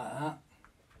like that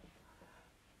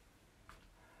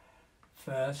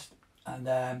first, and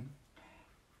then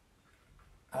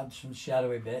add some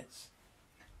shadowy bits,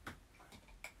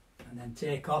 and then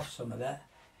take off some of it.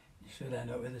 You should end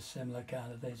up with a similar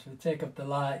kind of thing. So we take up the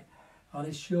light on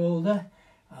his shoulder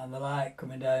and the light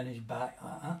coming down his back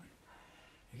like that.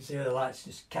 You can see how the light's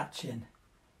just catching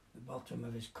the bottom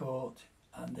of his coat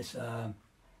and this arm.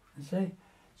 You see?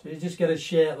 So you just get a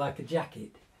shape like a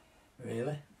jacket,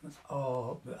 really. That's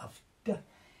all but after.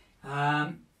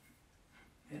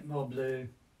 Get more blue.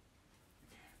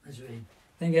 As we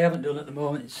thing I haven't done at the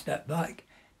moment is step back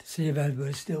to see if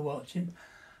everybody's still watching.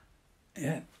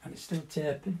 Yeah, and it's still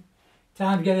taping.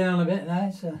 Time's getting on a bit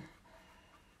now, so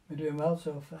we're doing well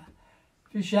so far. A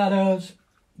few shadows,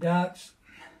 darks,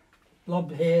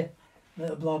 blob here,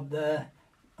 little blob there,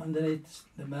 underneath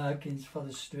the markings for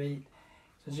the street.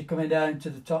 So as you're coming down to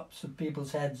the tops of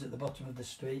people's heads at the bottom of the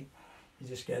street, you're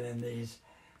just getting these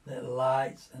little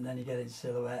lights, and then you're getting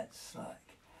silhouettes like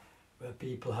where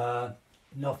people are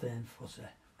nothing fussy,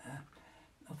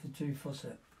 nothing too fussy,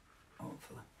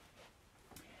 hopefully.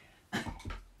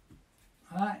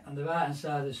 Alright, on the right hand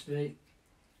side of the street,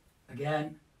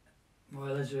 again, more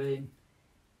alizarin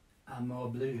and more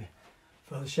blue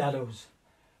for the shadows,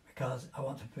 because I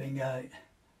want to bring out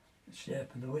the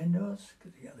shape of the windows,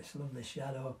 because you get this lovely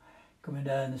shadow coming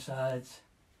down the sides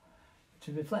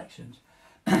to reflections.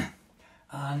 And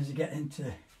as you get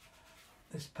into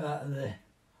this part of the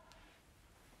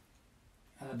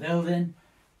building,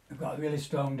 we've got a really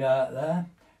strong dark there.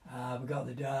 We've got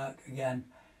the dark again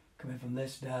coming from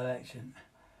this direction.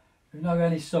 We've not got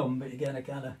any sun, but you get a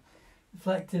kind of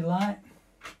reflected light.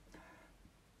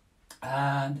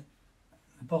 And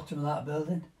the bottom of that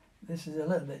building, this is a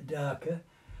little bit darker,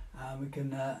 and we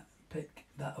can pick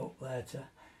that up later.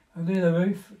 I'll do the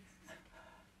roof,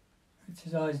 which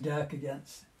is always dark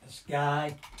against the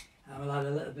sky, and we'll add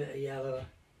a little bit of yellow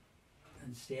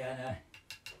and sienna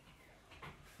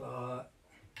for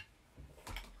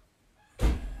what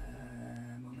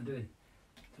am I doing?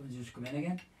 Someone's just come in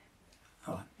again.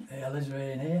 Oh, the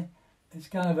alizarin here. It's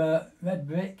kind of a red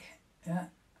brick, yeah,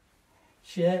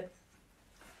 shape,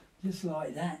 just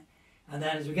like that. And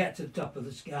then as we get to the top of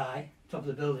the sky, top of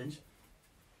the buildings,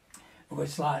 we're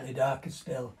slightly darker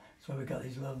still. So we've got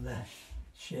these lovely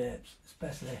shapes,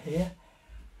 especially here,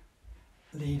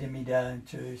 leading me down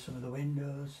to some of the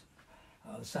windows,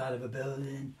 or the side of a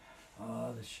building,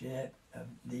 or the shape of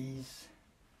these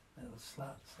little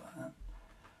slats like that.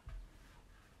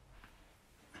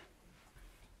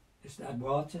 Just add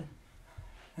water.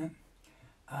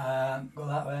 Go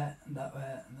that way and that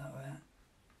way and that way.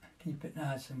 Keep it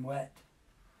nice and wet,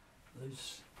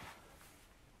 loose.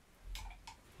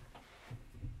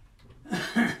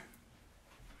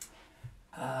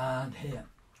 And here.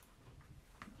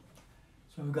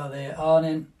 So we've got the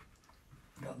awning,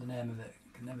 got the name of it,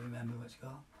 can never remember what it's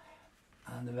called,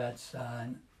 and the red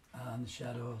sign and the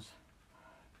shadows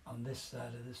on this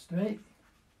side of the street,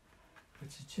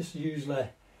 which is just usually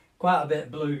quite a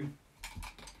bit blue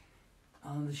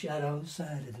on the shadow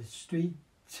side of the street.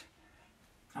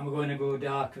 And we're going to go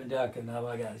darker and darker now.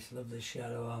 I get this lovely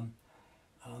shadow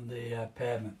on the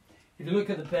pavement. If you look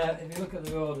at the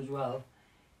road as well,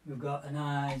 we've got a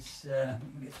nice. Let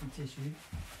me get some tissue.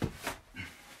 We've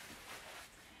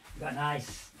got a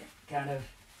nice kind of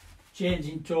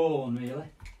changing tone, really,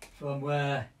 from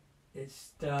where it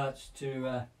starts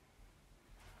to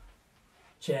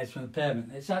change from the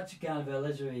pavement. It's actually kind of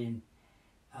alizarin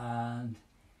and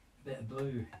a bit of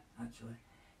blue, actually.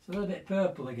 It's a little bit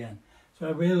purple again. So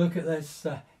if we look at this,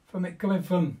 from it coming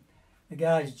from the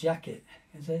guy's jacket,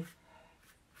 you see,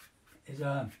 his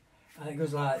arm, and it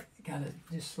goes like kind of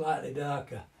just slightly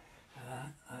darker,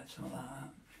 like something like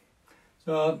that.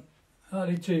 So not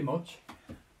do too much,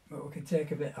 but we can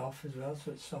take a bit off as well,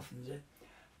 so it softens it.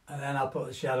 And then I'll put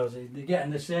the shadows in. You're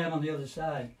getting the same on the other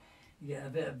side. You get a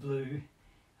bit of blue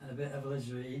and a bit of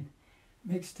alizarin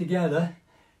mixed together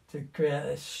to create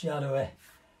this shadowy,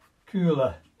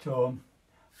 cooler tone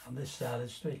on this side of the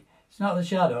street. It's not the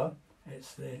shadow,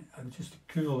 it's just a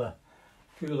cooler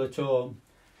tone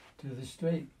to the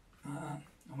street. I'm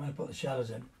going to put the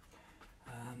shadows in,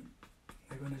 and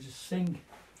we're going to just sing.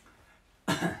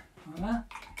 Alright,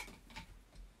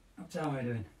 how am I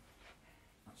doing?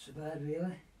 Not so bad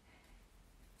really.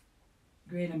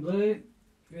 Green and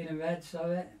red,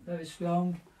 sorry, very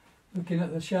strong. Looking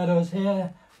at the shadows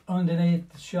here, underneath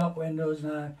the shop windows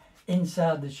now,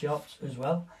 inside the shops as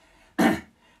well.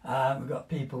 We've got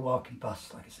people walking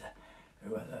past, like I said,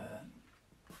 who are there,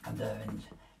 and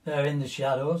they're in the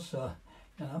shadows, so,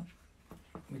 you know,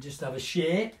 we just have a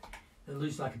shape that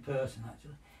looks like a person,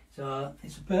 actually. So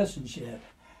it's a person shape,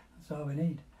 that's all we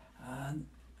need. And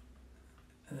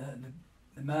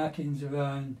the markings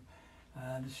around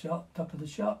the shop, top of the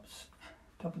shops,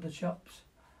 top of the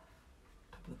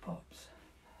pops,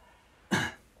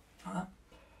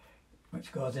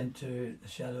 which goes into the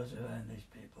shadows around these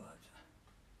people, actually.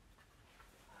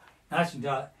 Nice and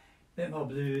dark, a bit more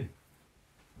blue.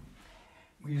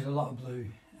 We use a lot of blue,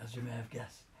 as you may have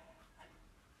guessed.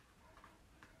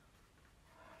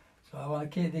 So I want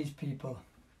to keep these people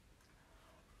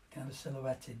kind of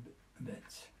silhouetted a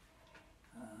bit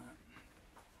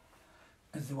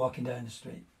as they're walking down the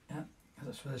street. Yeah,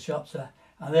 that's where the shops are,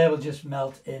 and they will just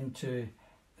melt into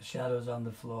the shadows on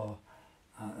the floor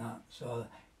like that. So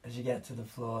as you get to the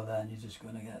floor, then you're just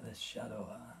going to get this shadow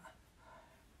like that.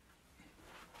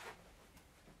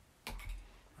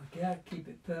 Okay, I'll keep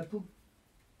it purple.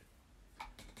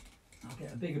 I'll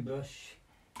get a bigger brush.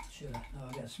 Sure, no,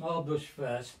 I'll get a small brush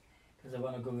first because I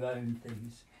want to go round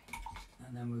things,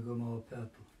 and then we'll go more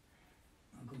purple.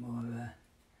 I'll go more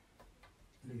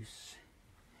loose,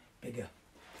 bigger.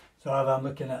 So if I'm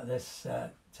looking at this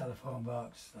telephone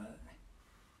box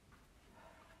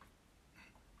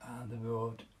and the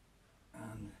road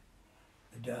and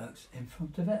the darks in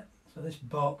front of it, so this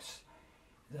box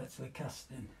is actually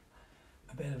casting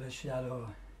a bit of a shadow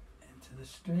into the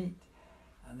street,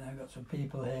 and then I've got some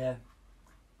people here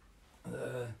that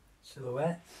are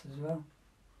silhouettes as well.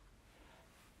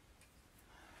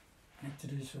 I need to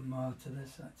do some more to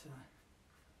this actually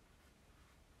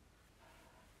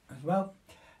as well.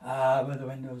 Where the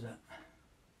windows at?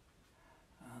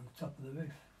 On the top of the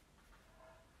roof.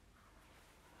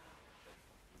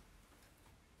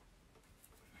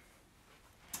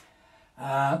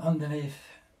 Underneath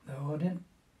the hoarding.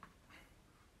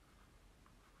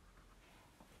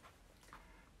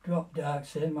 Drop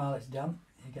darks in while it's damp,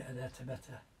 you get a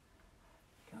better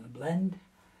kind of blend.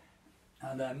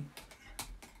 And then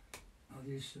I'll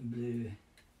use some blue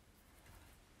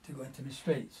to go into my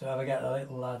street. So if I get a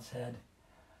little lad's head,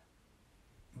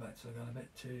 I've actually gone a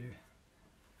bit too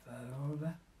far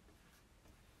over.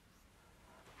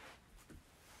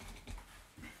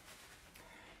 You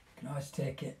can always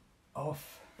take it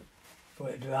off before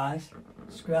it dries.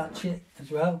 Scratch it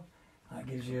as well. That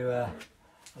gives you a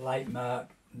light mark,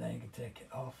 and then you can take it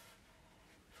off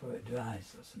before it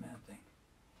dries. That's the main thing.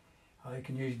 Or you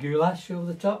can use goulash over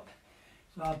the top.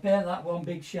 So I'll paint that one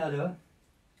big shadow,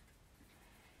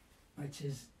 which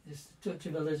is just a touch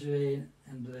of alizarin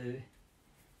and blue,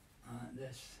 like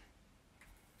this.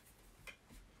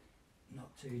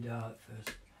 Not too dark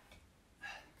first.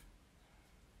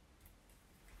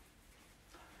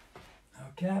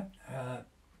 Okay,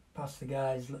 past the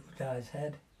little guy's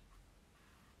head,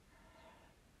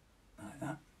 like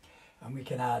that, and we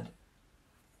can add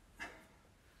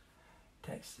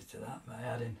texture to that by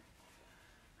adding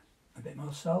a bit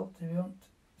more salt if you want.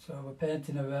 So we're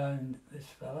painting around this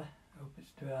fella, hope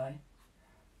it's dry.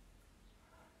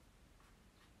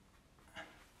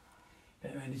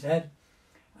 Bit around his head,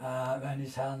 around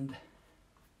his hand,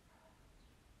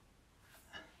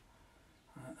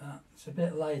 like that. It's a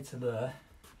bit lighter there,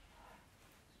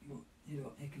 but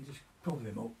you can just cover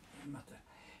him up, doesn't matter.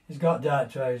 He's got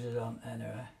dark trousers on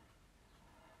anyway.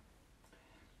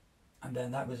 And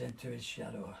then that goes into his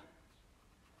shadow.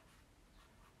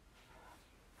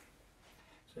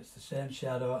 So it's the same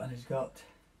shadow, and he's got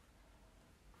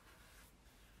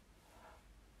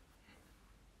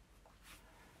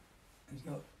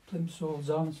plimsolls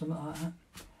on, something like that.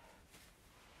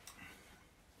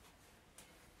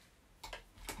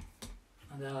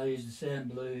 And then I'll use the same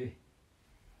blue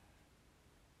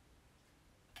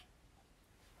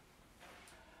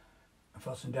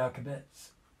for some darker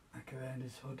bits, like around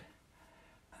his hood.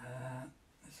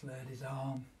 This lady's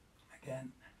arm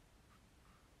again,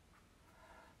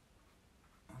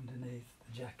 underneath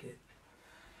the jacket.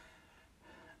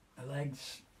 The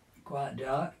legs quite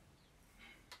dark,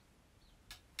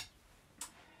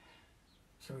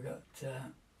 so we've got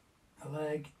a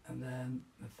leg, and then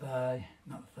the thigh,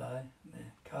 not the thigh, the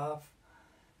calf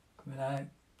coming out like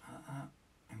that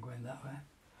and going that way.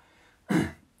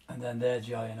 And then they're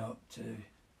joining up to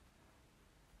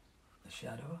the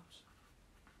shadows.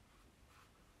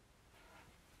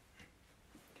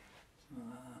 Something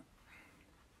like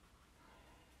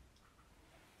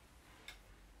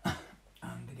that.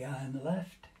 And the guy on the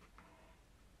left.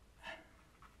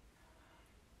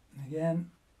 And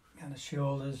again, kind of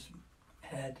shoulders,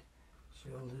 head,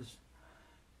 shoulders,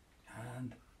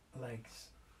 and legs.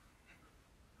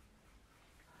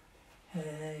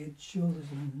 Head, shoulders,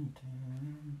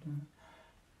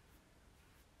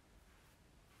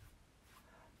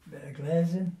 bit of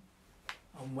glazing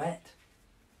on wet.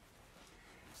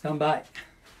 Stand by.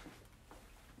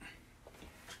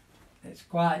 It's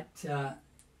quite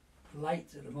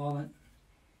light at the moment,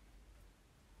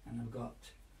 and I've got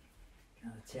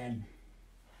kind of 10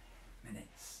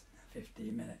 minutes,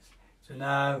 15 minutes. So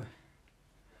now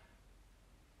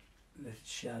the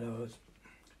shadows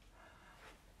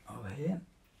over here,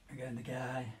 again the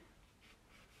guy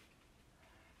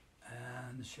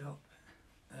and the shop,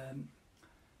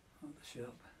 not the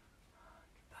shop,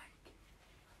 bank.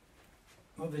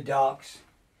 Love the darks,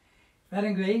 red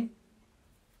and green.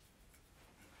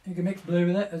 You can mix blue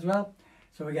with it as well,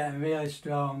 so we're getting really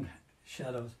strong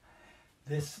shadows.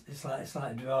 This is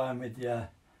like drawing with your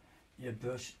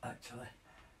brush actually.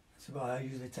 That's what I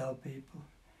usually tell people.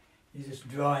 You're just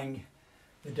drawing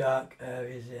the dark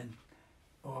areas in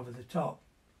over the top,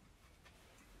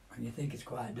 and you think it's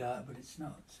quite dark, but it's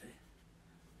not, see.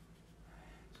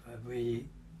 So if we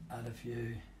add a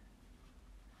few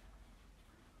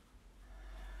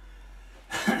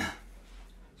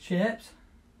shapes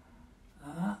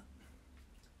like that,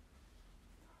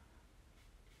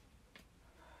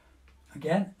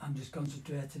 again, I'm just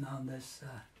concentrating on this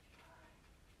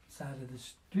side of the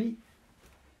street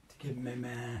to give me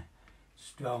my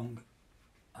strong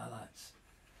highlights,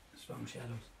 strong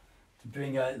shadows, to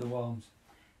bring out the warmth.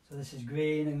 So this is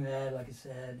green and red, like I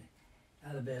said,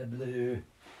 add a bit of blue,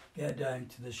 get down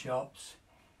to the shops.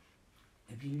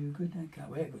 If you could, I can't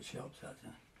wait to go to shops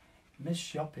actually. Miss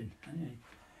shopping, anyway.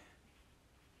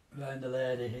 Round the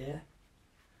lady here,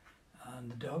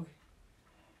 and the dog,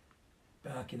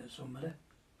 barking at somebody.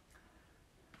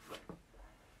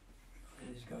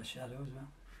 He's got a shadow as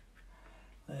well.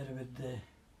 Lady with the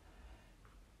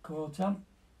coat on.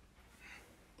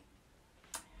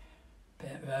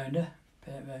 Paint round her,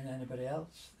 paint round anybody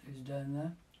else who's down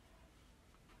there.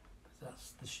 Because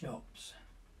that's the shops.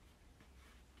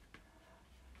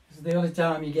 This is the only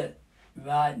time you get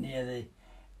right near the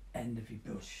end of your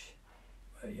brush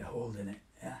where you're holding it,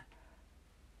 yeah?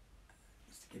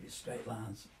 Just to give you straight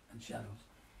lines and shadows.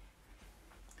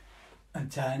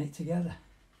 And tying it together.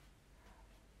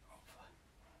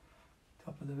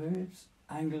 Top of the roofs,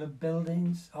 angle of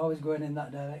buildings, always going in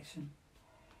that direction.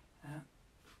 Yeah.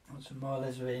 Want some more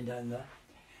alizarin down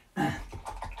there.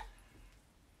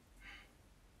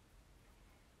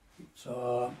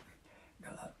 So,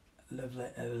 got that lovely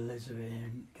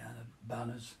alizarin kind of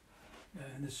banners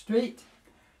in the street,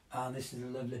 and this is a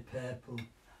lovely purple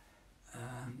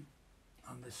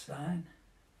on the sign.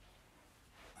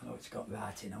 I know it's got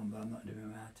writing on, but I'm not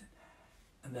doing writing.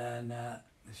 And then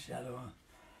the shadow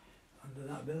under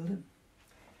that building.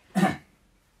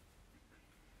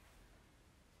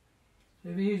 So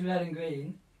if you use red and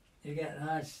green, you get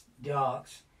nice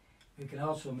darks. You can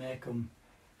also make them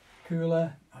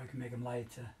cooler, or you can make them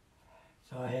lighter.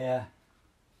 So here,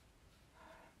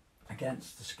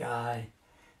 against the sky,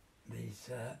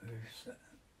 these roofs,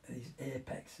 these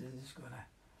apexes is going to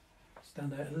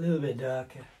stand out a little bit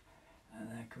darker, and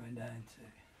then coming down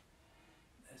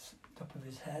to this top of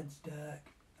his head's dark,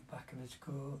 the back of his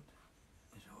coat,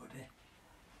 his hoodie.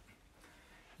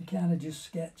 You're kind of just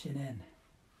sketching in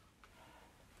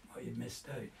what you've missed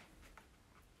out.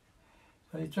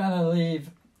 So you're trying to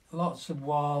leave lots of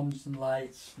warmth and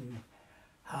lights and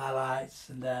highlights,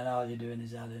 and then all you're doing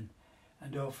is adding.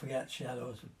 And don't forget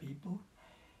shadows of people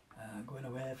going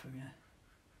away from you.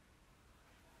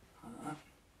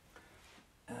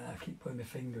 I keep putting my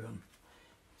finger on.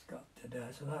 It's got to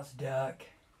dark, so that's dark.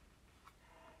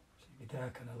 So it'll be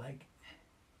dark on a leg.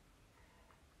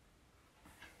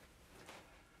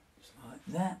 Just like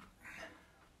that.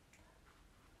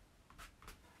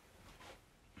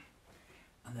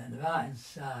 And then the right hand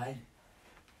side,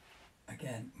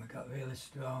 again, we've got really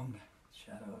strong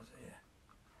shadows here.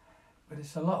 But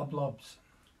it's a lot of blobs.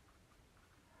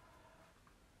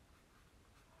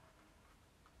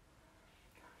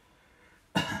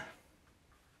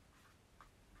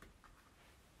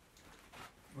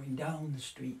 Going down the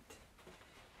street.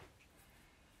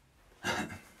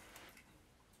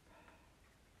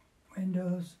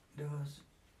 Windows, doors.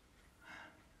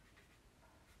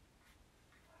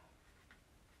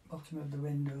 Bottom of the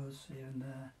windows here and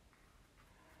there.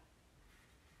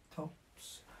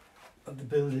 Tops of the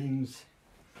buildings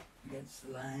against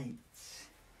the lights.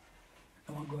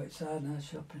 I won't go outside now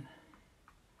shopping.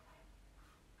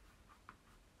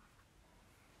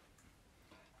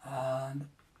 And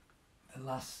the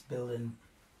last building,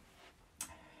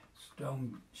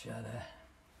 strong shadow.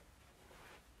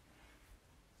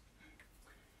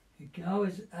 You can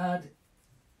always add,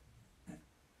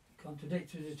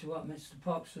 contradictory to what Mr.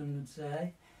 Poxon would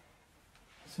say,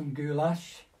 some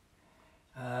goulash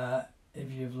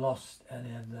if you've lost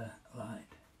any of the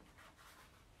light.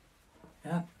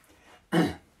 Yeah. You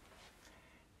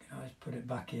can always put it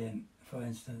back in. For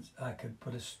instance, I could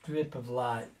put a strip of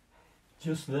light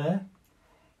just there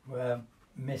where I've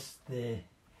missed the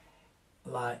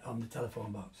light on the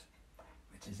telephone box,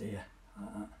 which is here,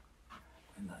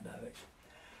 in that direction.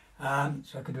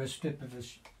 So I could do a strip of a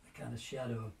kind of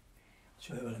shadow. I'll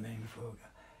show you what I mean before we go.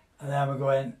 And then we're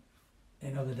going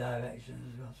in other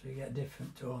directions as well, so you get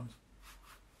different tones.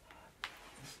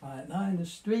 Just like that in the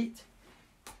street,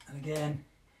 and again,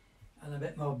 and a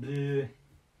bit more blue,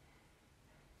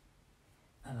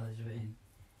 and alizarin,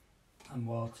 and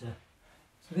water.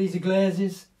 So these are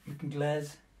glazes. We can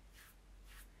glaze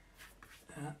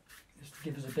just to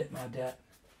give us a bit more depth.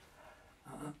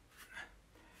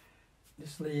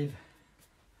 Just leave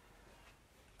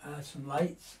some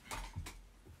lights,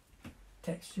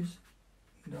 textures.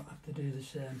 You don't have to do the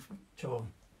same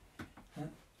tone.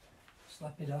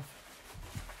 Slap it off.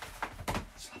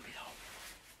 Slap it off.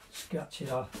 Scratch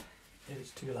it off if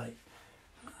it's too light.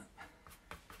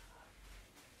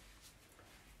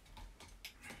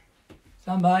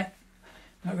 Stand by.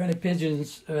 Not got any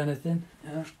pigeons or anything.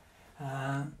 You know.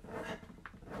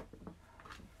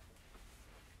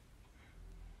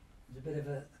 There's a bit of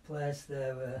a place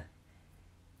there where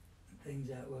things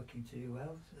aren't working too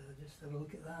well, so just have a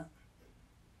look at that.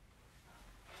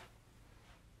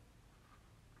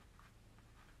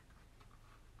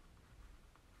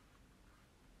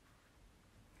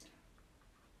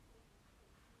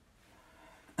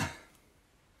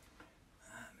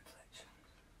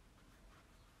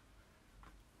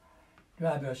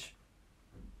 Dry brush.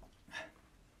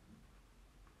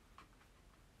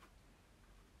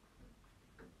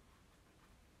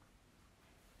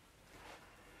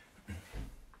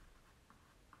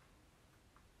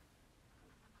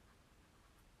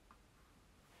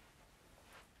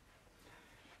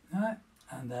 Right,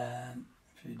 and then a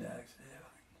few darks there, I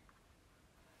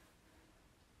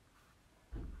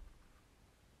think.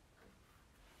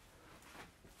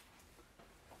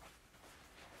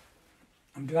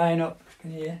 I'm drying up,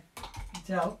 can you hear? You can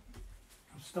tell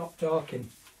I've stopped talking.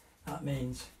 That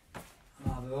means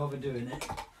I'm either overdoing it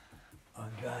or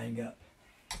I'm drying up.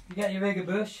 You get your bigger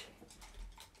brush,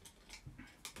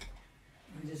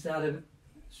 we just add a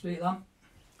street lamp.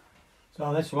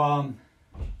 So this one,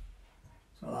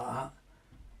 so like that,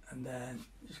 and then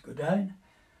just go down.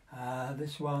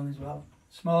 This one as well,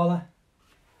 smaller,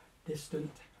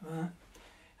 distant, right?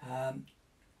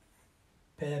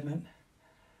 Pavement,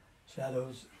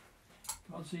 shadows.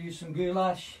 Want to use some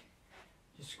goulash?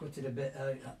 Just squat it a bit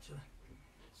out actually.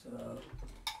 So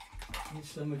this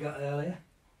some we got earlier,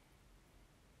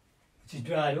 which is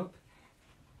dried up.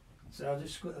 So I'll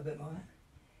just squat a bit more.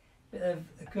 Bit of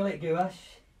acrylic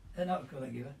gouache, not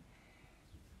acrylic gouache.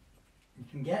 You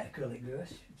can get acrylic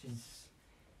gouache, which is,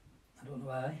 I don't know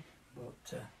why,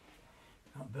 but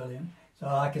not brilliant. So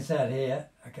like I said here,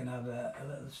 I can have a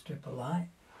little strip of light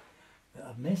that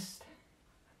I've missed,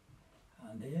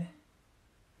 and here,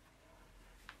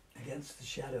 against the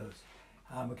shadows.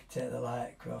 And we can take the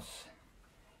light across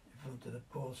in front of the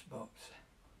post box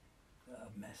that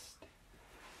I've missed.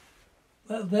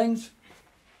 Little things.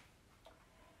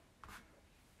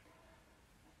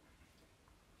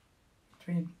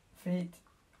 Between feet,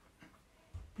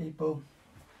 people,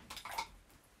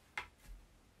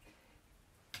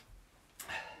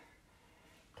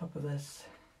 top of this,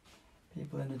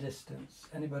 people in the distance,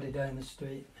 anybody down the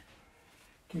street.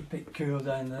 Keep it cool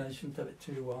down there, you shouldn't have it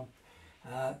too warm.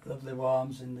 Lovely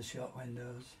warms in the shop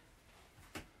windows.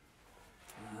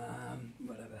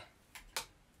 Whatever.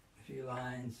 A few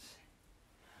lines.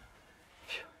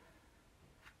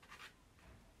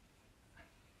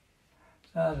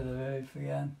 Side of the roof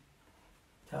again.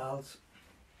 Tiles.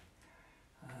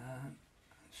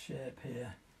 Shape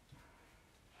here.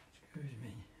 Excuse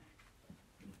me.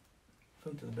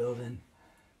 Front of the building.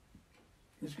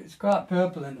 It's quite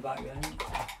purple in the background.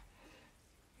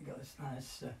 You've got this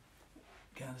nice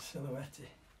kind of silhouette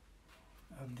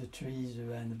of the trees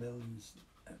around the buildings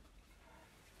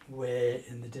way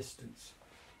in the distance.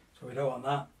 So we don't want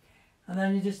that. And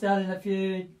then you just add in a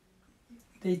few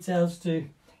details to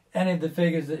any of the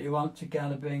figures that you want to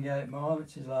kind of bring out more,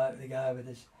 which is like the guy with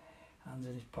his hands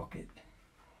in his pocket.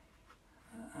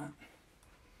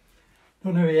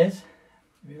 Don't know who he is.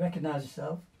 If you recognise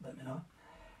yourself, let me know.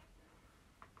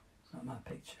 It's not my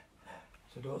picture,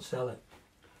 so don't sell it.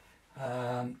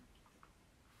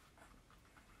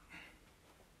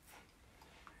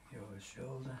 Over his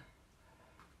shoulder.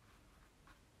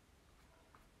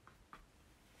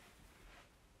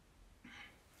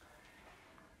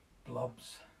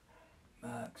 Blobs,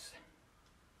 marks,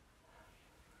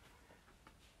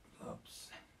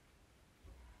 blobs,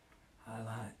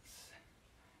 highlights.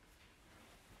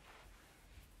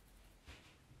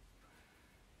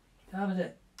 How was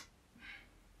it?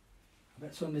 I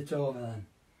bet somebody told me then.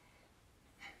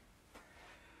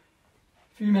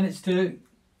 A few minutes to.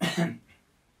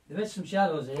 There is some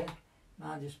shadows here.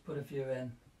 Might just put a few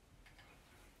in.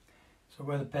 So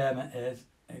where the pavement is,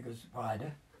 it goes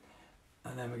wider.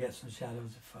 And then we get some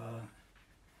shadows for,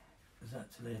 there's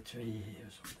actually a tree here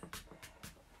or something.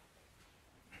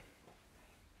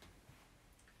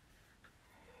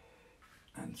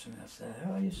 And somebody will say,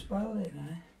 oh, you spoiled it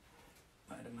now.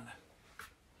 Wait a minute.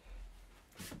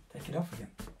 Take it off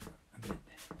again a bit.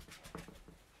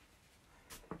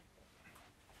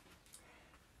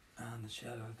 And the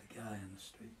shadow of the guy in the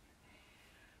street.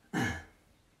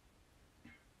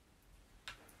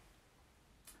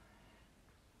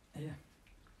 Yeah.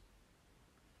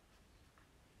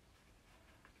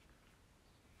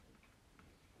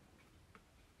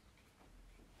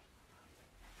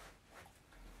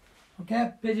 Okay,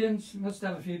 pigeons, must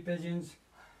have a few pigeons.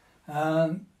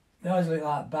 They always look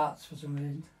like bats for some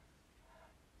reason.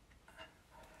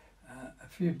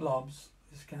 few blobs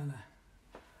just kind of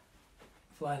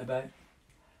flying about.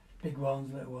 Big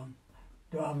ones, little ones.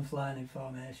 Don't have them flying in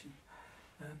formation.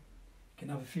 You can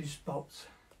have a few spots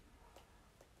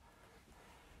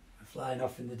flying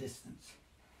off in the distance,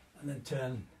 and then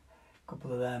turn a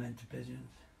couple of them into pigeons.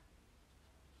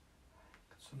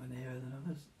 Some are nearer than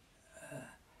others.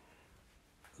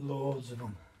 Loads of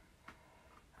them.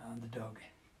 And the dog.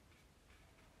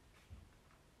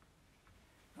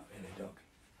 Not really a dog.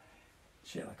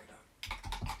 Shit like a dog.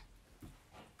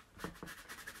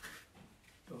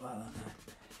 Don't like that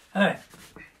now. Anyway,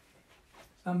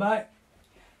 stand by.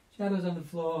 Shadows on the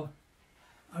floor.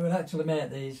 I would actually make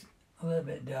these a little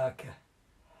bit darker.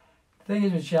 The thing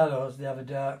is with shadows, they have a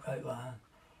dark outline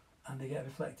and they get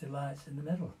reflected lights in the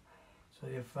middle. So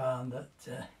you've found that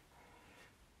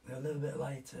they're a little bit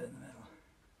lighter in the middle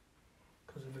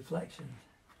because of reflections.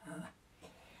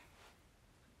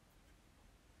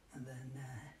 And then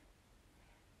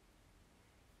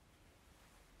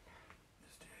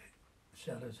just do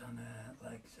shadows on her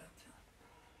legs.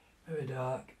 Very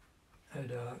dark, very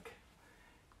dark,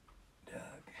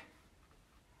 dark.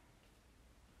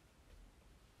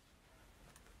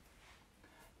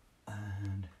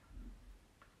 And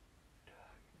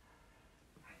dark.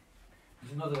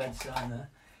 There's another red sign there.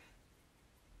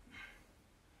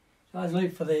 So I was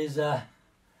looking for these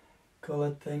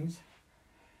coloured things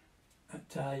that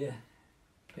tie your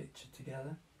picture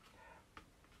together.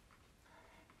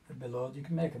 They're below. You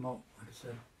can make them up, like I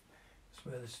said. That's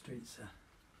where the streets are.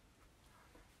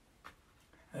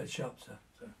 Shops are.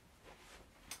 So.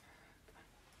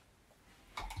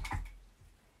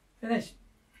 Finish.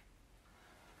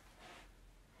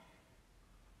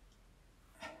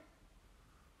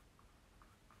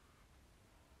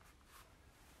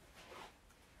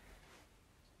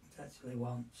 Actually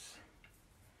wants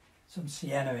some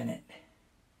sienna in it.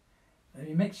 Then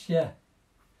you mix your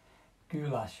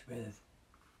goulash with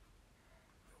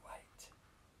the white,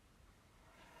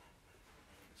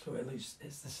 so at least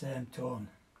it's the same tone.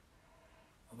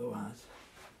 Otherwise,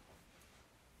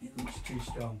 it looks too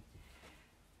strong.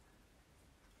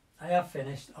 I have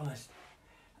finished, honest.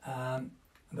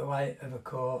 The white of a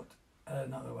coat,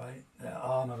 not the white, the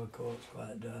arm of a coat's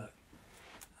quite dark,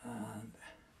 and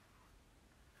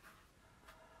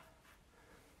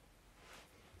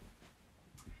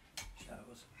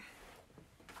shadows.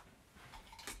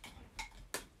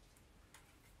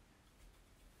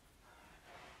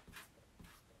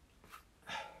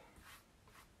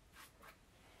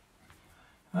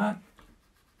 Right,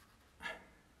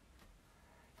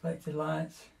 reflected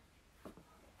lights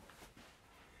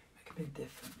make a big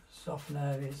difference. Soften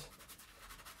areas,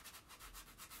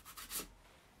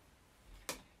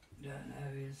 dark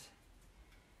areas.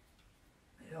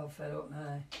 They're all fed up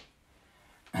now.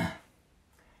 I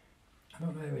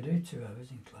don't know how we do 2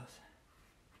 hours in class.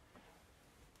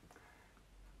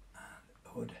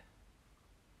 And hood.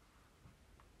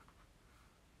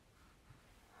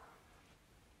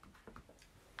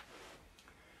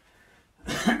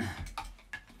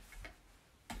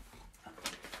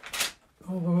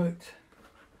 Overworked,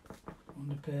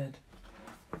 underpaid.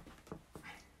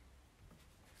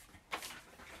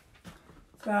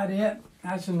 Tidy it,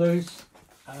 nice and loose.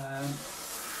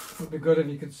 Would be good if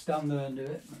you could stand there and do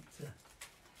it, but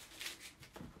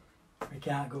we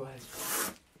can't go out.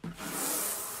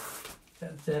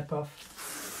 Take the tape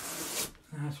off.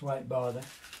 Nice white border.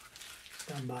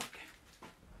 Stand back.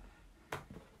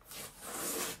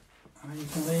 And you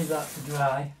can leave that to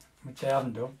dry, which I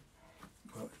haven't done.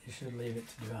 But you should leave it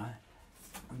to dry,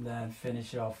 and then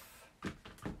finish off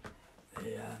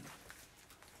the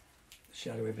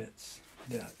shadowy bits,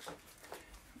 darks,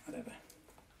 whatever.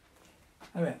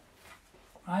 Anyway,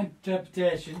 my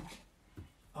interpretation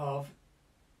of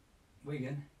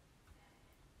Wigan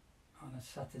on a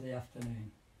Saturday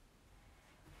afternoon.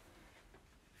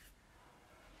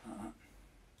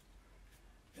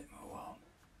 Bit more warm.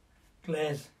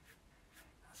 Glaze,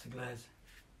 that's a glaze.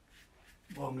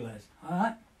 Warm glaze.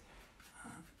 Alright.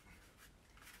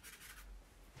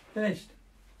 Finished.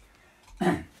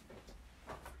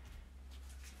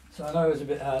 So I know it was a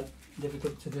bit hard,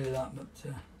 difficult to do that,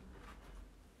 but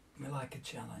we like a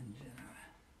challenge, you know.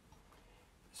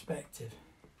 Perspective.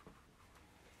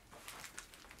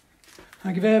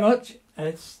 Thank you very much.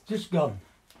 It's just gone.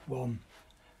 1.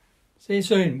 See you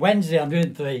soon. Wednesday I'm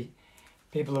doing 3.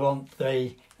 People who want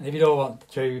 3, and if you don't want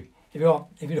 2, if you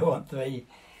don't want 3,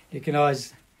 you can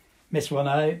always miss one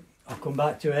out or come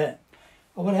back to it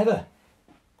or whatever,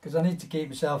 because I need to keep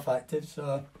myself active,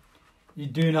 so you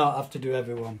do not have to do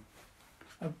every one.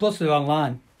 Plus they're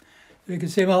online, so you can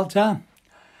see them all the time.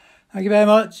 Thank you very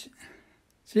much.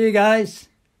 See you guys.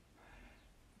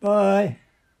 Bye.